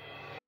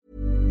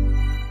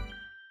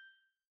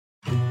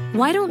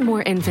 Why don't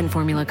more infant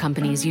formula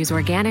companies use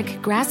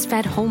organic,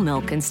 grass-fed whole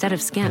milk instead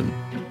of skim?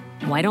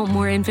 Why don't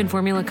more infant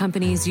formula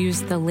companies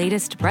use the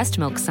latest breast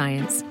milk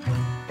science?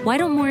 Why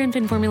don't more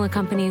infant formula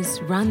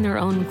companies run their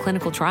own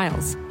clinical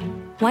trials?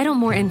 Why don't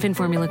more infant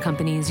formula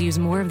companies use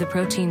more of the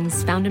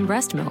proteins found in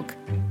breast milk?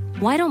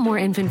 Why don't more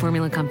infant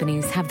formula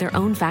companies have their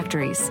own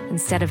factories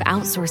instead of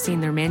outsourcing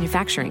their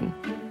manufacturing?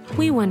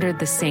 We wondered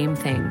the same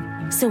thing.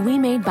 So we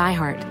made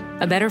ByHeart,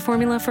 a better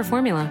formula for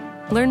formula.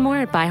 Learn more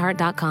at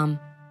byheart.com.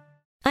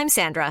 I'm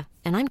Sandra,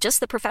 and I'm just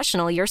the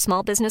professional your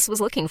small business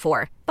was looking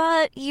for.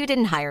 But you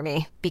didn't hire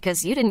me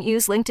because you didn't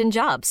use LinkedIn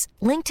Jobs.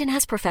 LinkedIn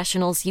has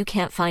professionals you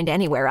can't find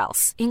anywhere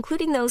else,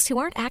 including those who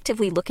aren't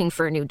actively looking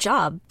for a new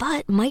job,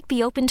 but might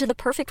be open to the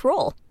perfect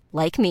role,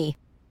 like me.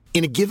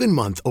 In a given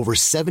month, over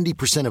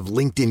 70% of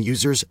LinkedIn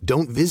users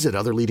don't visit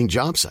other leading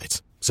job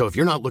sites. So if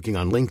you're not looking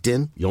on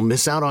LinkedIn, you'll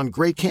miss out on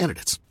great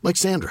candidates like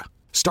Sandra.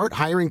 Start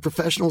hiring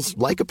professionals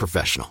like a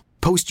professional.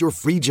 Post your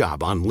free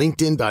job on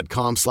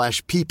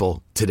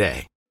linkedin.com/people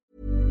today.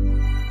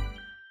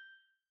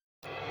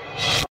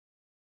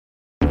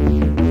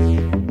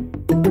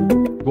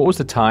 What was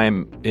the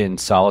time in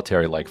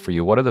solitary like for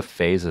you? What are the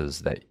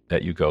phases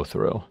that you go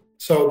through?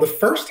 So the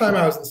first time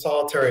I was in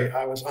solitary,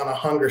 I was on a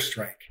hunger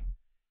strike.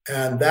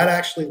 And that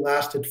actually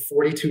lasted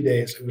 42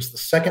 days. It was the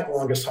second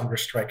longest hunger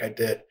strike I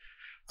did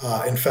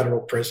in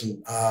federal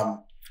prison.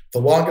 The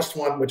longest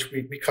one, which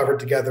we covered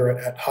together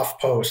at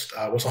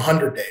HuffPost, was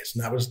 100 days,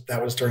 and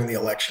that was during the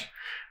election.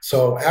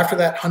 So after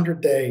that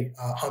 100-day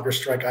hunger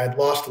strike, I had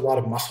lost a lot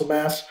of muscle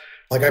mass.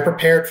 Like I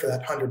prepared for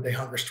that 100-day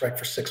hunger strike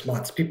for 6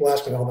 months. People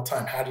ask me all the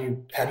time, how do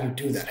you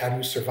do that? How do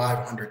you survive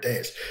 100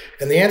 days?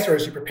 And the answer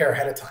is you prepare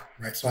ahead of time,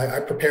 right? So I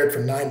prepared for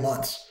 9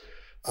 months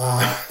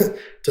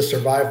to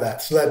survive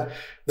that. So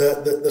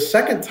that the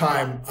second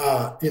time,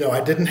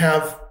 I didn't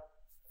have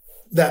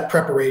that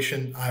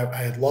preparation. I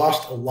had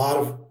lost a lot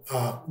of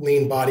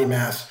lean body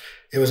mass.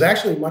 It was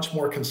actually much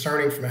more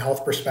concerning from a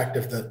health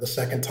perspective the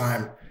second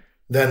time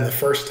than the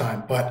first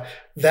time. But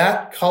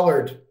that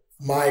colored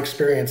my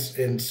experience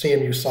in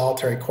CMU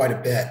solitary quite a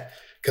bit,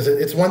 because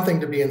it's one thing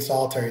to be in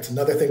solitary. It's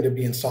another thing to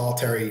be in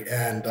solitary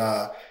and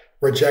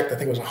reject, I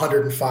think it was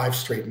 105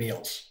 straight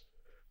meals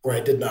where I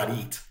did not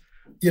eat.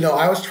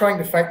 I was trying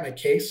to fight my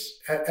case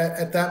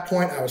at that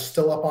point. I was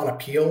still up on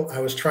appeal. I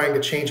was trying to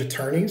change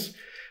attorneys.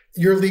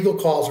 Your legal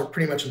calls are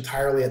pretty much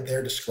entirely at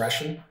their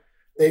discretion.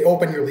 They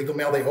opened your legal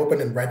mail. They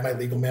opened and read my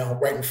legal mail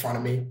right in front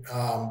of me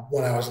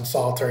when I was in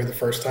solitary the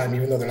first time,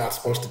 even though they're not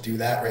supposed to do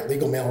that, right?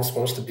 Legal mail is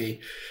supposed to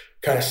be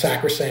kind of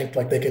sacrosanct.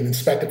 Like, they can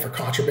inspect it for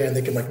contraband.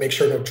 They can make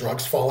sure no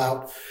drugs fall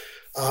out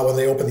when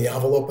they open the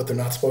envelope, but they're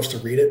not supposed to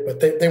read it. But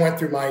they went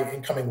through my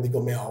incoming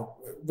legal mail,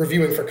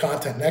 reviewing for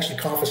content, and actually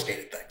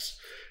confiscated things.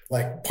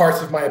 Like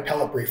parts of my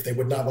appellate brief, they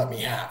would not let me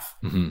have.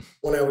 Mm-hmm.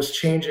 When I was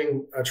trying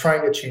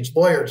to change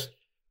lawyers,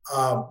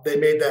 they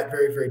made that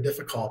very, very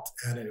difficult.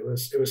 And it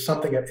was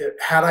something that,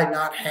 had I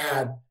not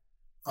had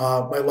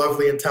my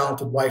lovely and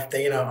talented wife,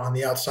 Dana, on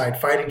the outside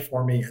fighting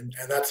for me, and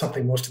that's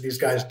something most of these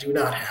guys do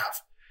not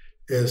have,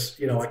 is,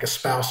 like a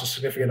spouse, a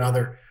significant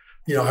other,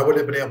 I wouldn't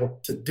have been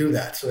able to do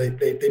that. So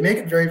they make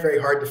it very, very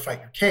hard to fight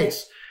your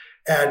case.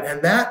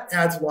 And that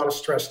adds a lot of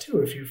stress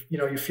too. If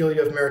you feel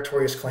you have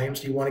meritorious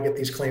claims, you want to get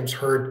these claims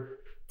heard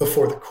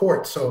before the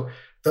court. So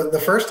the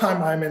first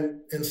time I'm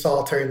in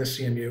solitary in the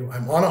CMU,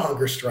 I'm on a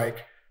hunger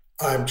strike.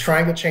 I'm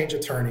trying to change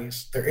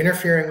attorneys. They're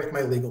interfering with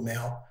my legal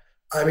mail.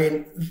 I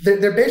mean,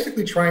 they're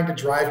basically trying to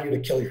drive you to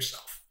kill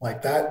yourself.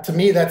 Like that, to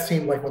me, that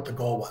seemed like what the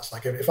goal was.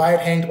 Like if I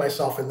had hanged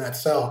myself in that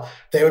cell,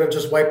 they would have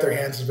just wiped their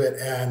hands of it,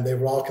 and they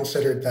were all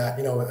considered that,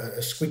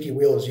 a squeaky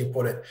wheel, as you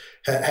put it,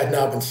 had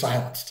now been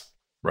silenced.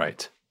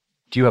 Right.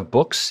 Do you have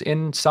books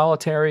in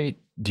solitary?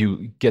 Do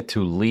you get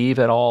to leave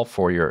at all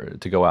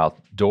to go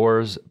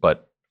outdoors,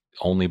 but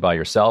only by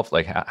yourself?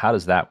 Like, how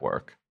does that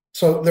work?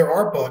 So there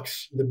are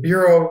books. The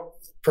Bureau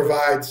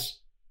provides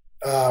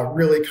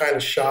really kind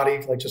of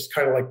shoddy, like just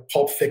kind of like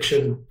Pulp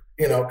Fiction,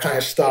 kind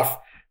of stuff.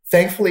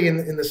 Thankfully, in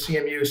the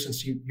CMU,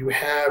 since you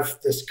have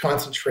this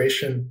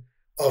concentration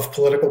of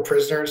political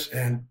prisoners,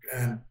 and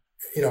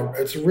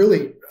it's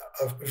really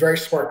a very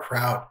smart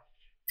crowd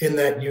in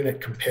that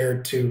unit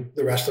compared to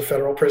the rest of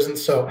federal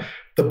prisons. So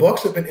the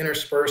books have been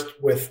interspersed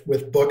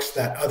with books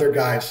that other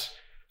guys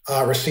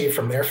receive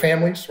from their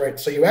families, right?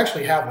 So you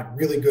actually have like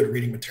really good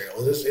reading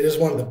material. It is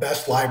one of the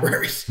best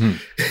libraries in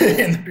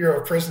the Bureau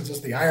of Prisons,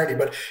 is the irony.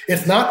 But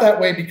it's not that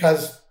way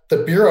because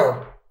the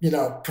Bureau,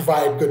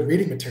 provide good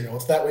reading material.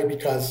 It's that way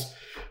because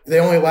they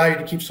only allow you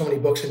to keep so many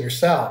books in your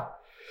cell.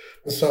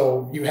 And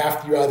so you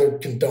either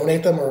can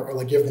donate them or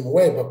like give them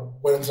away. But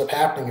what ends up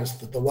happening is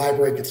that the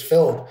library gets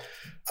filled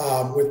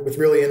with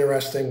really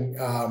interesting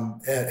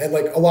and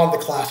like a lot of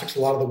the classics, a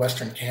lot of the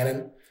Western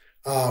canon.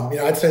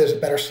 I'd say there's a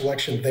better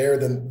selection there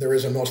than there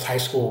is in most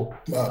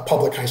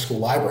public high school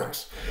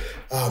libraries.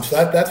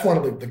 So that's one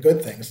of the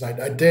good things.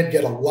 I did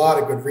get a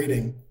lot of good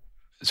reading.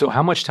 So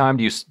how much time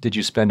did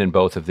you spend in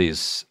both of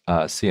these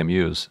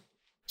CMUs?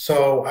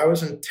 So I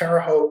was in Terre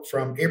Haute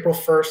from April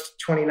 1st,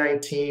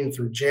 2019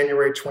 through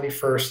January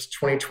 21st,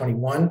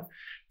 2021.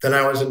 Then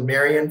I was in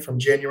Marion from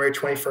January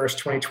 21st,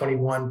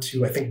 2021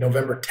 to I think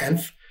November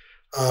 10th,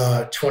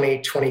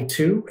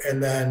 2022.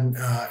 And then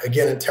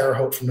again in Terre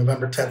Haute from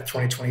November 10th,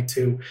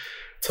 2022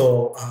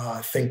 till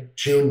I think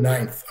June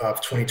 9th of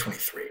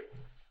 2023.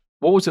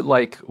 What was it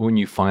like when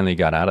you finally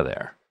got out of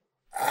there?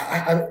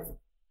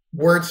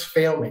 Words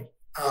fail me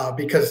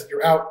because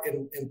you're out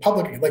in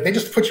public. Like they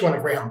just put you on a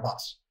Greyhound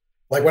bus.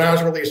 Like when I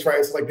was released, right,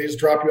 it's like they just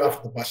drop you off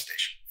at the bus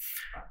station.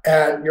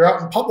 And you're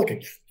out in public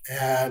again.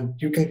 And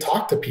you can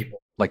talk to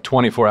people. Like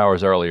 24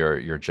 hours earlier,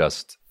 you're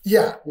just...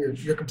 Yeah,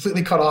 you're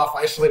completely cut off,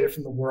 isolated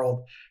from the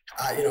world.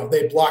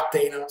 They blocked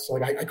Dana. So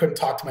like I couldn't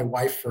talk to my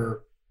wife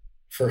for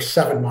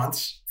 7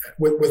 months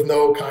with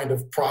no kind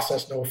of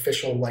process, no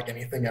official like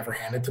anything ever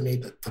handed to me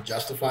to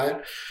justify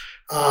it.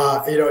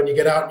 And you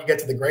get out and you get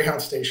to the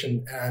Greyhound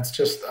station and it's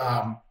just,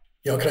 can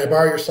I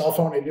borrow your cell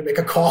phone? I need to make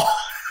a call.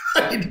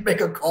 I need to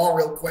make a call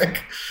real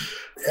quick.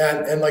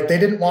 And like they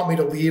didn't want me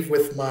to leave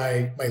with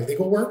my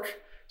legal work.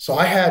 So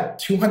I had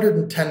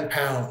 210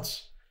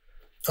 pounds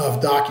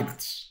of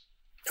documents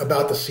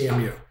about the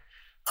CMU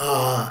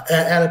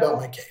and about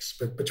my case,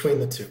 but between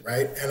the two,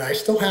 right? And I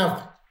still have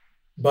them.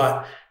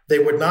 But they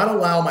would not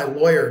allow my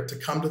lawyer to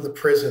come to the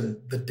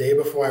prison the day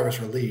before I was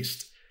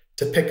released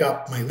to pick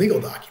up my legal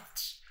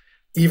documents,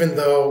 even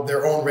though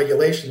their own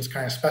regulations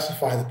kind of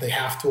specify that they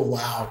have to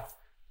allow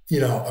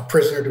a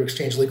prisoner to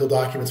exchange legal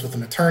documents with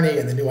an attorney,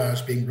 and they knew I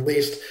was being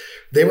released.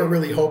 They were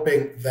really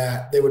hoping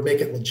that they would make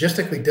it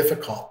logistically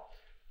difficult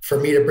for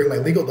me to bring my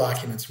legal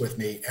documents with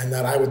me and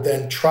that I would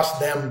then trust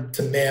them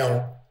to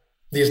mail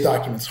these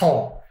documents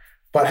home.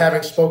 But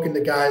having spoken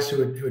to guys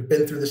who had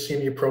been through the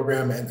CMU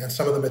program, and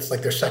some of them, it's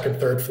like their second,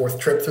 third, fourth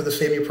trip through the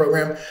CMU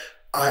program,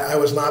 I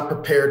was not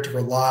prepared to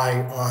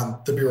rely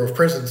on the Bureau of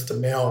Prisons to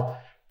mail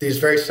these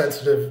very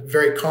sensitive,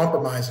 very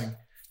compromising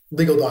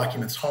legal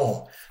documents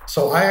home.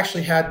 So I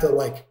actually had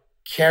to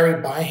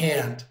carry by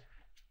hand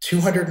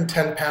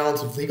 210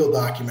 pounds of legal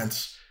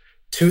documents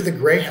to the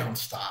Greyhound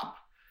stop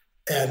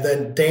And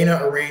then Dana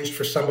arranged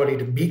for somebody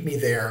to meet me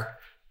there.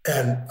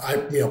 And I,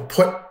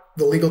 put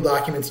the legal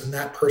documents in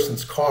that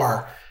person's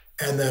car.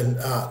 And then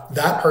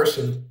that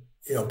person,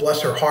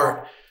 bless her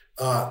heart,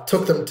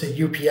 took them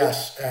to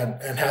UPS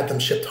and had them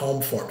shipped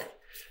home for me.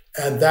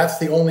 And that's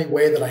the only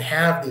way that I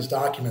have these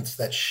documents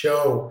that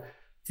show,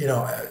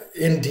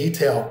 in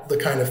detail, the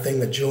kind of thing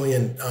that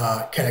Julian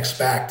can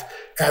expect.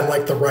 And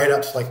like the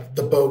write-ups, like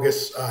the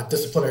bogus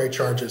disciplinary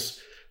charges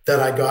that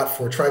I got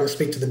for trying to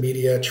speak to the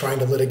media, trying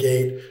to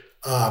litigate,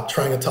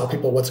 trying to tell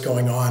people what's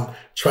going on,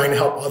 trying to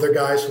help other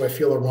guys who I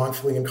feel are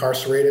wrongfully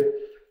incarcerated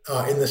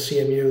in the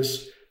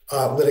CMUs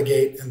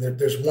litigate. And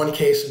there's one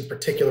case in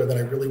particular that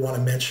I really want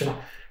to mention,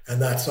 and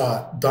that's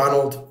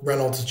Donald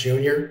Reynolds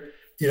Jr.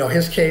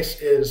 His case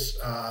is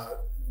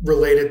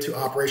related to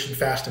Operation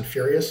Fast and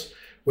Furious,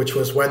 which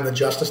was when the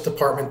Justice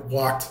Department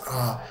walked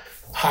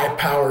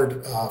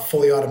high-powered,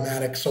 fully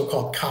automatic,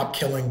 so-called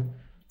cop-killing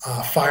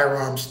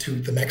firearms to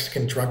the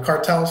Mexican drug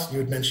cartels. You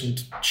had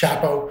mentioned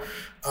Chapo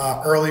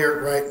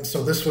earlier, right? And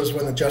so this was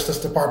when the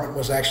Justice Department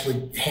was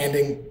actually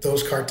handing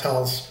those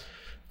cartels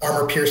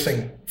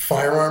armor-piercing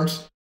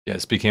firearms. Yeah,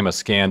 this became a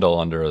scandal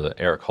under the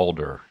Eric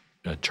Holder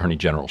attorney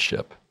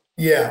generalship.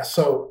 Yeah,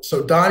 so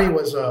Donnie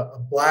was a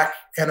black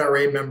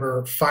NRA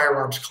member,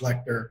 firearms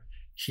collector.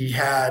 He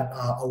had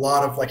a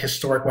lot of like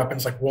historic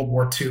weapons, like World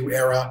War II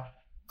era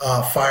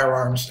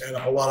firearms, and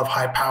a lot of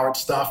high-powered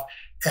stuff.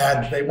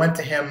 And they went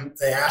to him.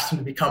 They asked him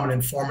to become an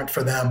informant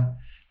for them.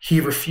 He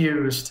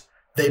refused.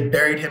 They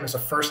buried him as a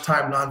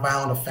first-time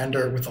nonviolent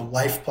offender with a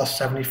life plus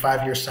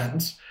 75-year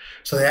sentence.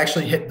 So they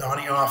actually hit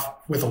Donnie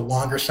off with a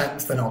longer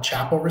sentence than El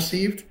Chapo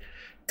received.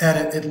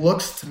 And it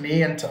looks to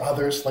me and to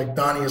others like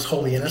Donnie is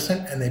wholly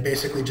innocent, and they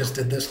basically just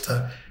did this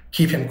to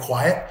keep him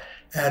quiet.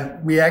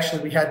 And we had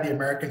the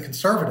American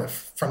Conservative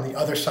from the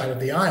other side of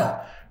the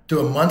aisle do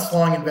a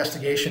months-long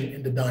investigation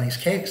into Donnie's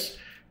case.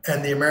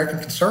 And the American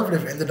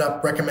Conservative ended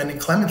up recommending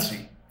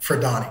clemency for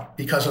Donnie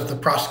because of the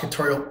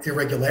prosecutorial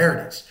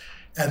irregularities.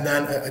 And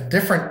then a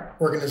different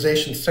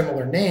organization,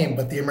 similar name,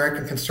 but the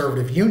American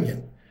Conservative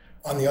Union,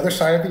 on the other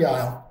side of the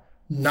aisle,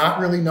 not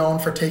really known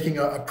for taking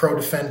a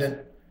pro-defendant,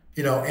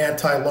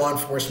 anti-law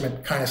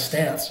enforcement kind of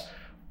stance,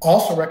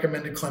 also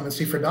recommended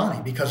clemency for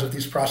Donnie because of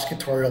these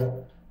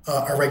prosecutorial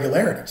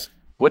irregularities.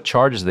 What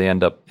charges they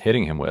end up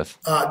hitting him with?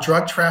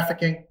 Drug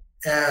trafficking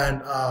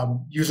and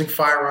using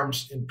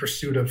firearms in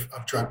pursuit of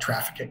drug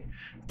trafficking.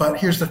 But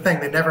here's the thing,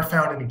 they never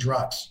found any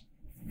drugs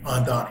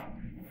on Donnie.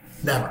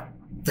 Never.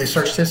 They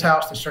searched his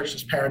house, they searched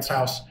his parents'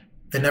 house,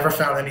 they never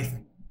found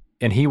anything.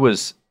 And he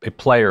was a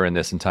player in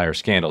this entire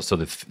scandal. So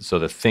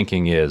the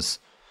thinking is,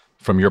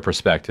 from your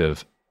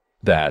perspective,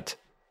 that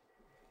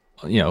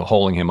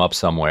holding him up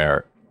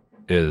somewhere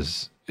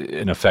is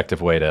an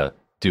effective way to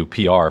do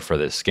PR for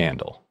this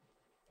scandal.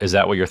 Is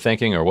that what you're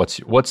thinking, or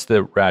what's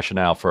the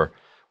rationale for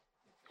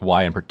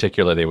why in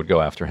particular they would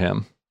go after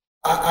him?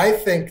 I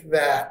think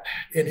that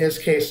in his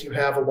case, you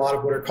have a lot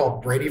of what are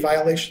called Brady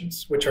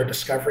violations, which are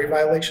discovery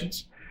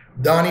violations.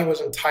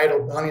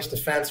 Donnie's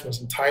defense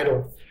was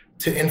entitled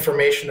to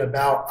information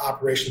about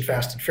Operation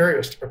Fast and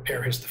Furious to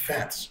prepare his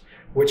defense,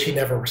 which he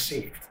never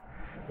received,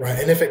 right?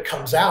 And if it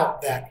comes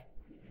out that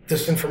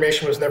this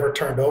information was never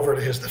turned over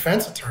to his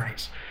defense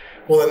attorneys,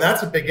 well, then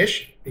that's a big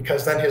issue,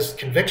 because then his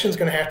conviction is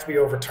going to have to be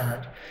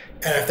overturned.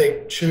 And if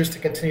they choose to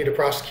continue to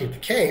prosecute the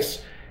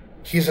case,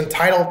 he's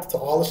entitled to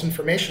all this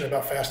information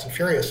about Fast and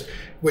Furious,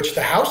 which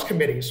the House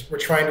committees were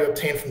trying to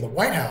obtain from the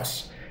White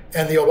House.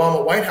 And the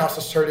Obama White House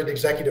asserted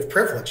executive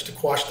privilege to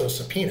quash those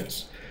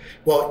subpoenas.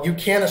 Well, you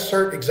can't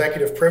assert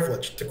executive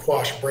privilege to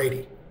quash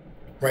Brady,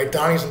 right?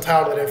 Donnie's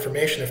entitled to that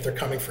information if they're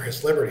coming for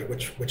his liberty,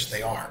 which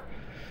they are,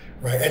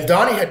 right? And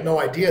Donnie had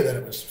no idea that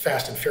it was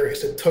Fast and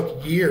Furious. It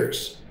took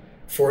years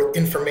for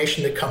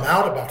information to come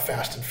out about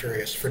Fast and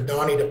Furious, for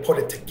Donnie to put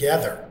it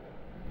together,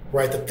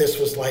 right, that this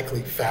was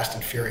likely Fast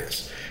and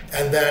Furious.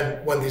 And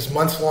then when these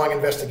months-long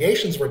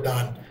investigations were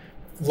done,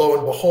 lo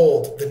and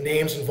behold, the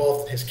names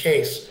involved in his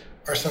case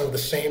are some of the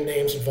same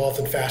names involved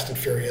in Fast and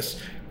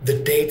Furious. The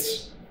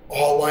dates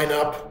all line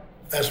up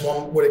as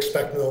one would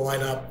expect them to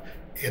line up.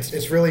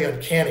 It's really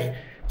uncanny.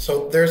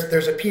 So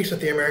there's a piece at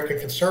the American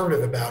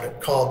Conservative about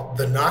it called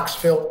The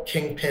Knoxville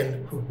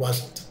Kingpin Who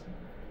Wasn't.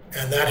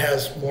 And that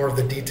has more of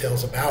the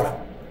details about it.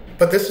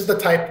 But this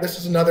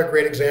is another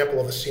great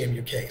example of a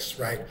CMU case,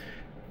 right?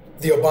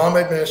 The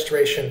Obama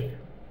administration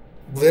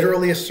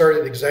literally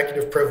asserted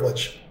executive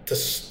privilege to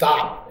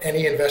stop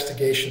any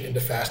investigation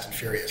into Fast and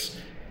Furious.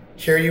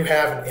 Here you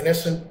have an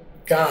innocent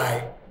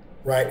guy,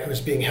 right,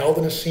 who's being held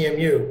in a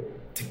CMU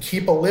to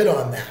keep a lid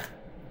on that,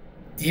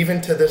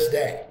 even to this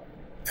day.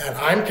 And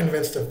I'm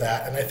convinced of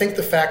that. And I think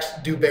the facts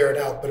do bear it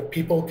out, but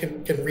people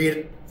can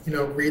read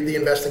the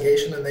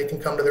investigation and they can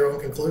come to their own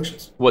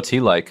conclusions. What's he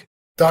like?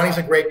 Donnie's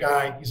a great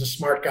guy. He's a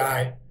smart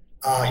guy.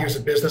 He was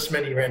a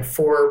businessman. He ran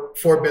four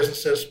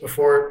businesses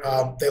before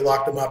they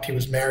locked him up. He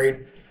was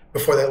married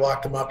before they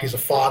locked him up. He's a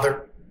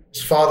father.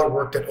 His father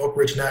worked at Oak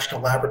Ridge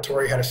National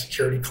Laboratory, had a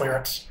security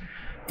clearance.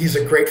 He's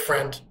a great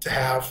friend to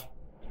have,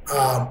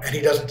 and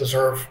he doesn't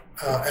deserve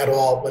at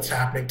all what's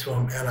happening to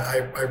him. And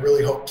I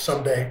really hope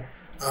someday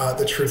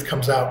the truth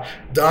comes out.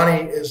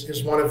 Donnie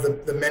is one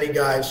of the many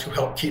guys who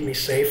helped keep me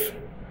safe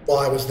while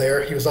I was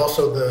there. He was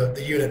also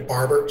the unit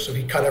barber, so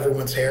he cut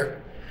everyone's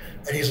hair.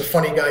 And he's a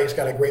funny guy. He's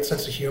got a great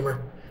sense of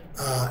humor.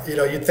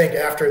 You'd think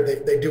after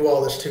they do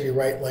all this to you,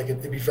 right, like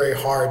it'd be very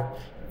hard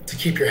to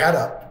keep your head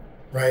up,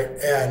 right?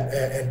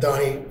 And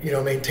Donnie,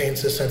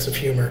 maintains his sense of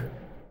humor.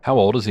 How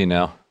old is he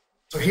now?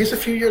 So he's a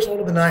few years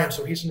older than I am,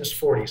 so he's in his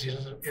 40s. He's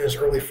in his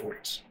early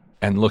 40s.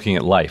 And looking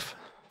at life.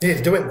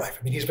 He's doing life.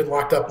 I mean, he's been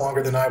locked up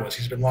longer than I was.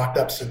 He's been locked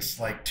up since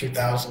like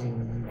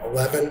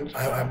 2011.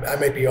 I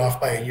might be off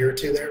by a year or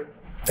two there.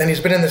 And he's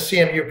been in the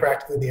CMU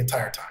practically the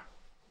entire time.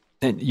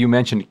 And you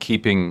mentioned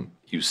keeping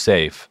you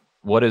safe.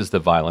 What is the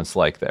violence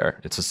like there?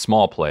 It's a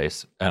small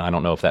place, and I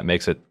don't know if that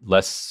makes it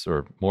less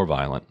or more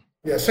violent.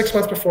 Yeah, 6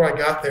 months before I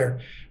got there,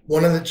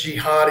 one of the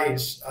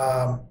jihadis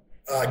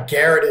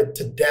garroted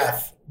to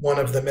death one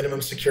of the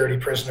minimum security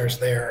prisoners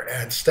there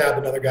and stabbed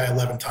another guy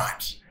 11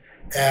 times.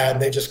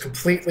 And they just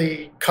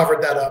completely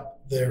covered that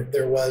up.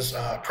 There was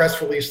a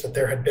press release that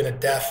there had been a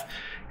death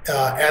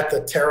at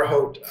the Terre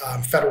Haute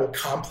federal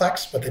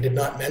complex, but they did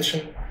not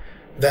mention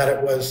that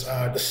it was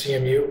the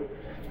CMU.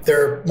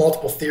 There are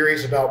multiple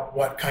theories about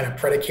what kind of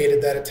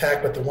predicated that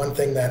attack, but the one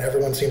thing that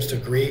everyone seems to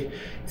agree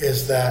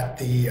is that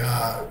the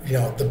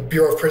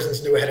Bureau of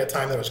Prisons knew ahead of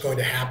time that it was going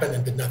to happen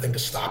and did nothing to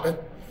stop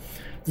it.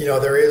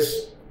 There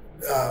is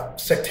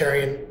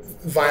sectarian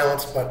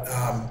violence, but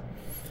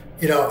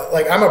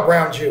like I'm a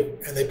brown Jew,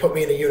 and they put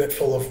me in a unit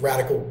full of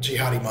radical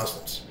jihadi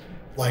Muslims.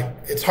 Like,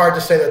 it's hard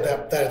to say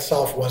that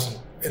itself wasn't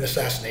an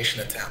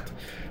assassination attempt.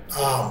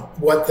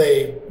 What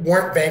they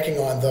weren't banking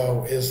on,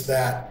 though, is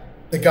that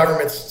the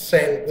government's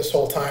saying this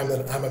whole time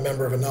that I'm a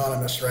member of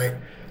Anonymous, right?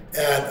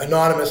 And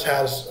Anonymous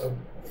has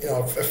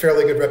a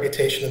fairly good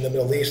reputation in the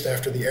Middle East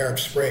after the Arab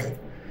Spring.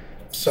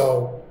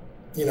 So,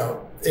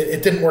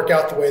 it didn't work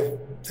out the way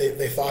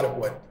they thought it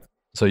would.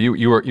 So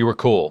you were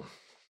cool.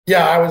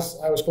 Yeah, I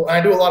was cool.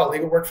 I do a lot of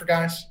legal work for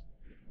guys.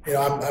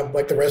 I'm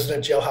like the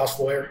resident jailhouse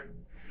lawyer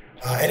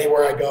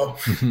anywhere I go.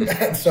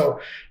 And so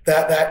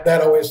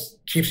that always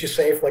keeps you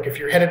safe. Like if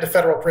you're headed to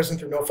federal prison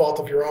through no fault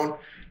of your own,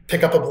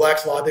 pick up a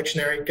Black's Law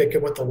Dictionary, get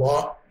good with the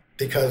law,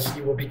 because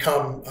you will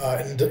become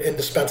an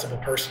indispensable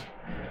person.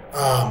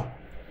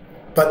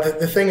 But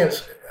the thing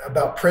is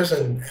about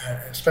prison,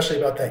 especially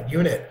about that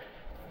unit,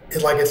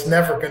 is like it's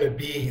never going to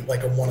be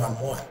like a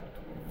one-on-one.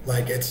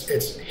 Like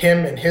it's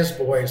him and his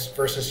boys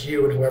versus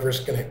you and whoever's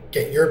going to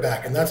get your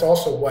back. And that's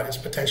also what is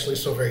potentially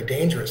so very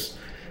dangerous,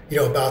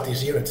 about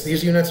these units.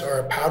 These units are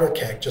a powder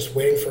keg just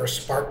waiting for a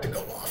spark to go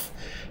off.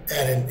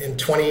 And in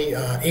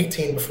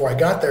 2018, before I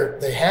got there,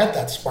 they had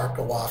that spark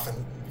go off,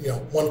 and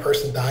one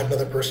person died,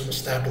 another person was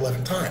stabbed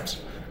 11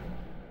 times.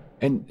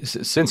 And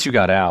since you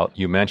got out,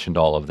 you mentioned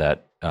all of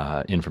that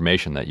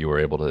information that you were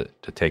able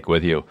to take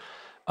with you.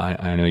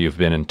 I know you've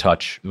been in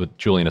touch with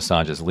Julian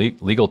Assange's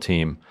legal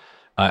team.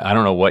 I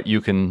don't know what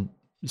you can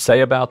say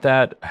about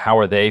that. How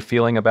are they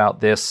feeling about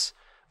this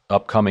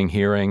upcoming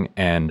hearing?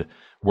 And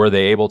were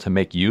they able to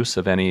make use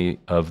of any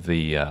of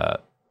the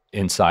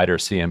insider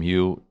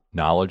CMU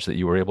knowledge that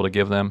you were able to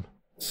give them?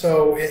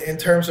 So in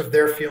terms of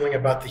their feeling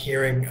about the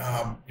hearing,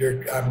 I'm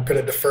going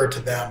to defer to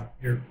them.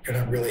 You're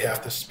going to really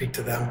have to speak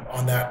to them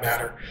on that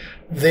matter.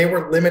 They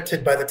were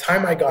limited by the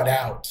time I got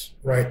out,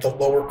 right? The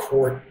lower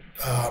court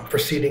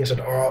proceedings had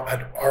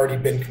already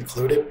been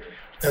concluded.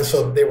 And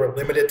so they were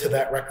limited to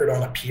that record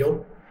on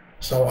appeal.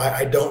 So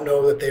I don't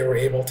know that they were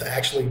able to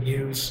actually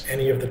use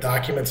any of the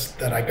documents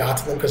that I got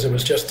to them, because it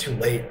was just too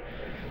late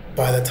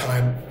by the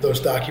time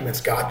those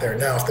documents got there.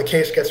 Now, if the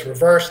case gets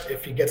reversed,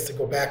 if he gets to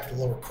go back to the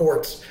lower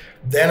courts,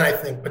 then I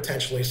think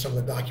potentially some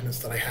of the documents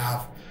that I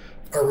have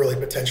are really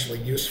potentially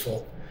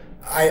useful.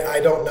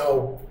 I don't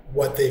know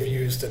what they've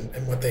used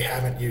and what they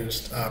haven't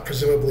used.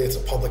 Presumably it's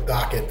a public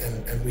docket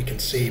and we can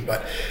see.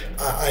 But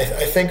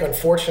I think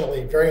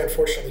unfortunately, very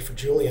unfortunately for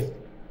Julian,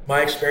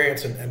 my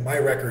experience and my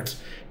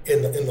records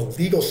in the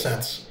legal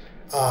sense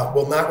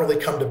will not really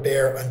come to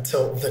bear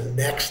until the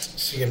next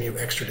CMU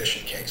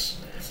extradition case.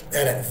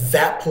 And at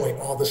that point,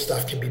 all this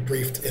stuff can be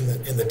briefed in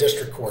the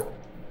district court,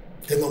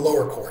 in the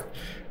lower court,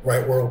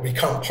 right, where it will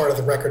become part of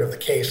the record of the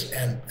case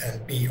and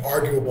be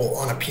arguable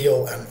on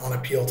appeal and on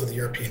appeal to the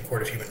European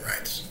Court of Human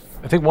Rights.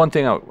 I think one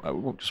thing I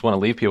just want to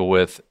leave people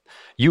with,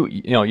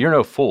 you're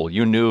no fool.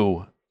 You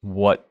knew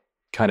what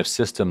kind of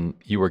system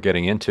you were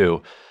getting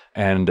into,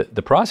 and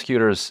the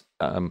prosecutors,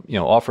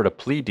 offered a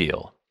plea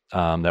deal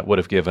that would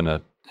have given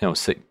a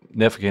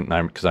significant,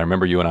 because I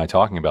remember you and I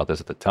talking about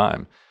this at the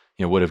time,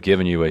 would have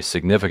given you a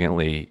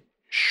significantly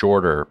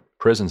shorter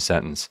prison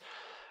sentence.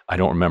 I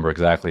don't remember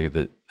exactly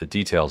the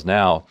details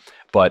now,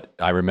 but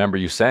I remember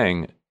you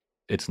saying,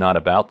 it's not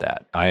about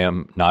that. I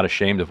am not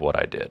ashamed of what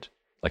I did.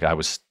 Like, I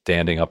was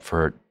standing up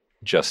for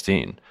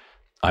Justine.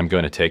 I'm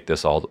going to take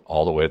this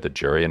all the way to the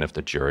jury, and if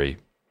the jury,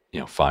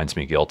 finds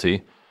me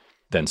guilty,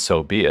 then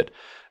so be it.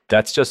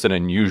 That's just an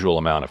unusual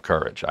amount of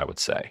courage, I would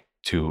say,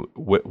 to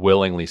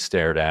willingly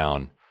stare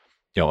down,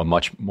 a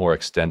much more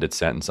extended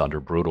sentence under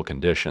brutal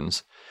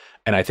conditions.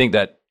 And I think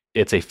that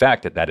It's a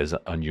fact that is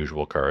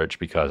unusual courage,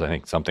 because I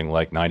think something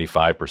like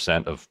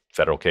 95% of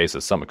federal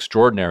cases, some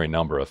extraordinary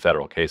number of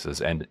federal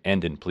cases, end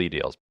in plea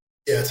deals.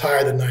 Yeah, it's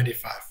higher than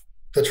 95.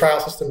 The trial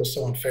system is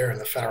so unfair in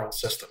the federal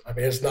system. I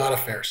mean, it's not a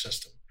fair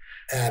system.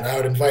 And I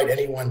would invite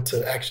anyone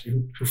to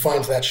actually, who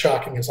finds that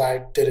shocking, as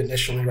I did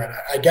initially, right?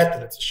 I get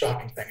that it's a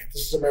shocking thing.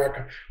 This is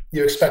America.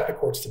 You expect the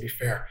courts to be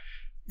fair.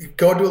 You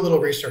go do a little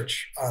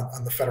research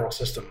on the federal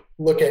system.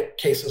 Look at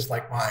cases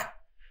like mine.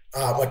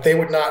 Like, they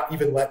would not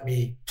even let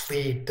me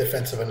plead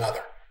defense of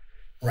another,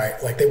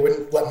 right? Like, they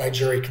wouldn't let my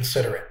jury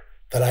consider it,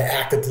 that I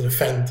acted to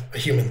defend a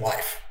human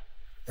life,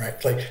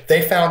 right? Like,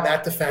 they found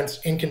that defense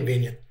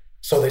inconvenient,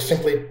 so they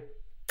simply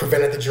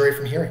prevented the jury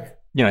from hearing it.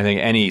 I think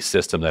any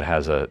system that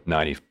has a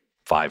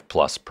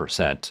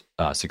 95+%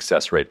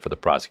 success rate for the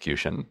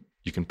prosecution,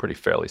 you can pretty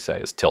fairly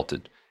say is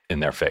tilted in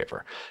their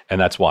favor.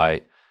 And that's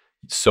why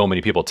so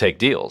many people take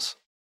deals.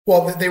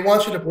 Well, they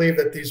want you to believe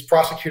that these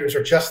prosecutors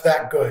are just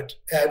that good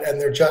and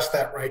they're just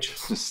that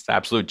righteous. Just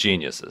absolute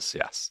geniuses,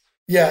 yes.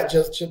 Yeah,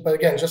 but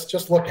again,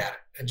 just look at it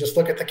and just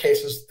look at the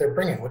cases they're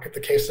bringing. Look at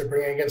the case they're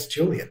bringing against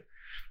Julian.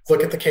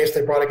 Look at the case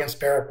they brought against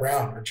Barrett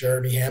Brown or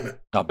Jeremy Hammond.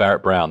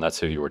 Barrett Brown, that's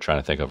who you were trying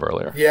to think of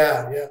earlier.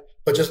 Yeah.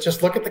 But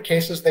just look at the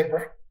cases they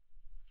bring,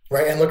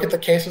 right? And look at the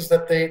cases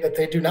that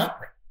they do not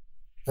bring,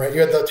 right? You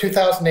had the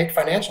 2008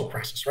 financial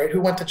crisis, right? Who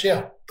went to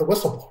jail? The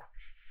whistleblower.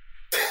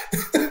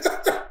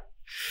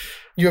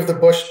 You have the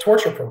Bush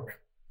torture program,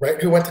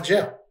 right? Who went to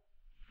jail?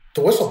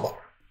 The whistleblower.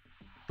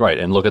 Right,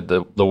 and look at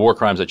the war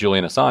crimes that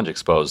Julian Assange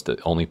exposed. The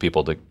only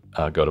people to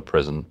go to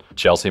prison,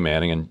 Chelsea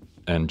Manning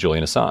and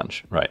Julian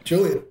Assange, right?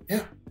 Julian,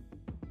 yeah.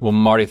 Well,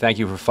 Marty, thank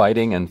you for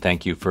fighting, and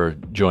thank you for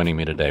joining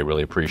me today.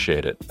 Really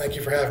appreciate it. Thank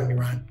you for having me,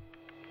 Ryan.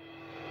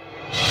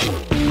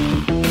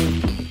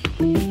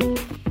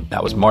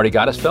 That was Marty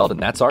Gottesfeld, and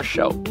that's our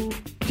show.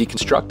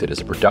 Deconstructed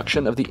is a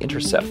production of The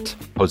Intercept.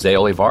 Jose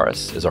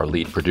Olivares is our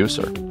lead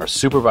producer. Our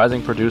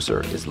supervising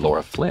producer is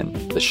Laura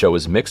Flynn. The show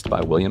is mixed by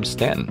William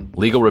Stanton.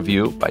 Legal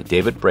review by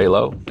David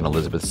Braylow and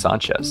Elizabeth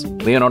Sanchez.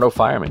 Leonardo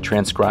Fireman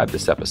transcribed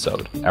this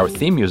episode. Our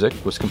theme music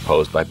was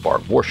composed by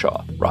Bart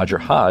Warshaw. Roger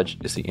Hodge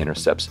is The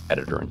Intercept's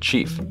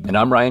editor-in-chief. And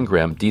I'm Ryan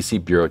Grimm,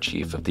 DC Bureau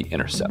Chief of The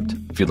Intercept.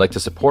 If you'd like to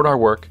support our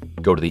work,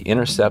 go to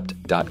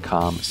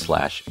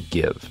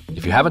theintercept.com/give.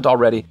 If you haven't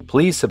already,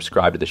 please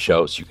subscribe to the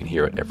show so you can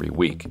hear it every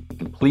week.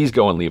 And please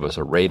go and leave us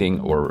a rating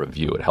or a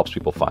review. It helps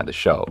people find the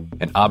show.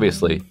 And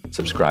obviously,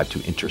 subscribe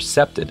to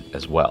Intercepted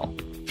as well.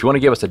 If you want to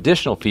give us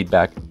additional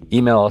feedback,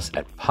 email us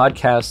at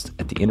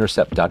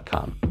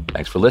podcast@theintercept.com.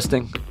 Thanks for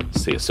listening.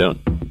 See you soon.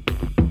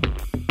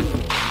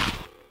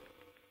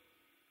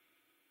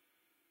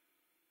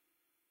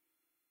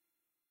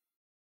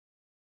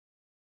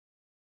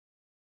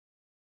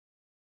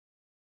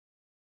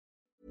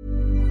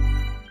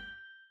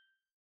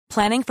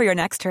 Planning for your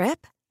next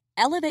trip?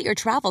 Elevate your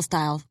travel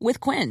style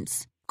with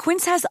Quince.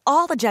 Quince has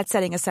all the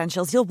jet-setting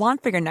essentials you'll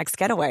want for your next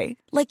getaway,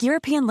 like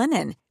European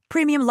linen,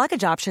 premium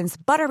luggage options,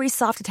 buttery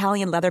soft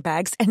Italian leather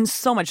bags, and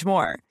so much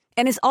more.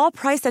 And is all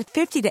priced at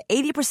 50 to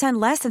 80%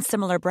 less than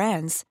similar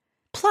brands.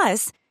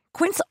 Plus,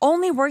 Quince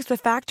only works with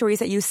factories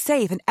that use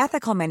safe and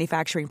ethical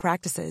manufacturing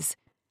practices.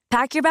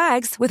 Pack your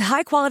bags with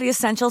high-quality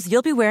essentials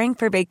you'll be wearing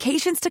for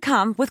vacations to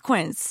come with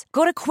Quince.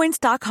 Go to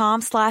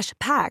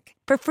quince.com/pack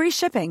for free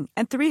shipping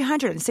and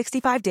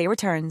 365-day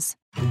returns.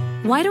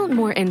 Why don't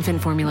more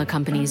infant formula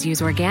companies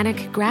use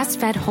organic,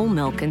 grass-fed whole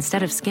milk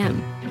instead of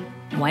skim?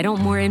 Why don't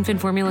more infant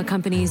formula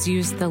companies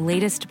use the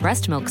latest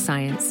breast milk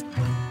science?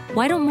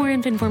 Why don't more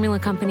infant formula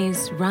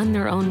companies run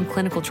their own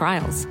clinical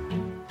trials?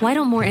 Why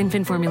don't more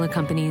infant formula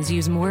companies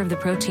use more of the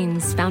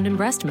proteins found in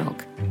breast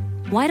milk?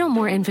 Why don't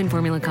more infant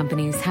formula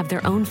companies have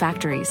their own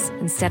factories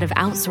instead of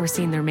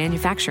outsourcing their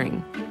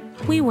manufacturing?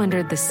 We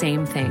wondered the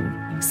same thing.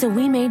 So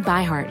we made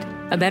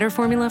ByHeart, a better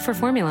formula for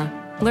formula.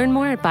 Learn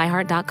more at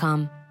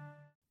byheart.com.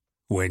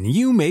 When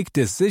you make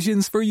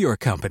decisions for your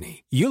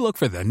company, you look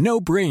for the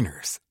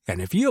no-brainers. And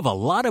if you have a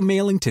lot of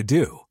mailing to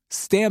do,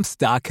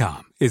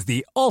 Stamps.com is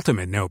the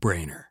ultimate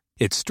no-brainer.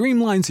 It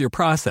streamlines your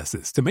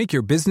processes to make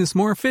your business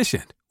more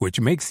efficient, which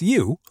makes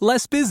you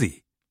less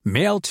busy.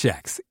 Mail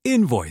checks,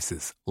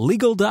 invoices,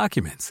 legal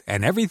documents,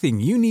 and everything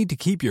you need to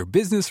keep your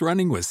business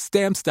running with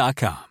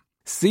Stamps.com.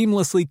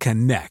 Seamlessly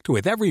connect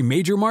with every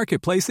major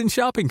marketplace and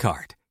shopping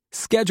cart.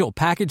 Schedule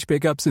package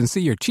pickups and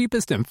see your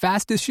cheapest and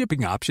fastest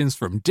shipping options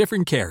from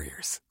different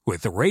carriers,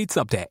 with rates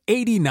up to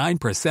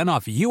 89%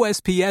 off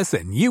USPS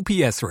and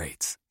UPS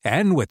rates.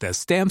 And with the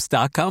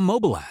Stamps.com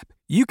mobile app,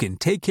 you can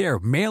take care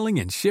of mailing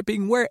and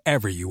shipping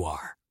wherever you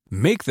are.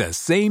 Make the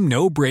same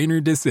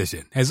no-brainer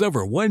decision as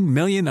over 1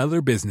 million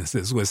other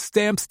businesses with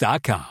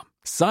Stamps.com.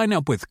 Sign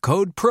up with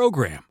code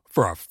PROGRAM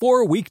for a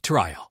 4-week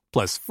trial,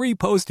 plus free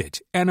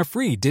postage and a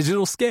free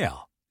digital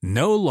scale.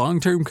 No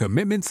long-term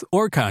commitments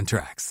or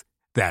contracts.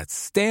 That's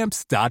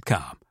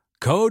Stamps.com.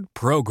 Code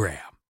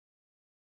PROGRAM.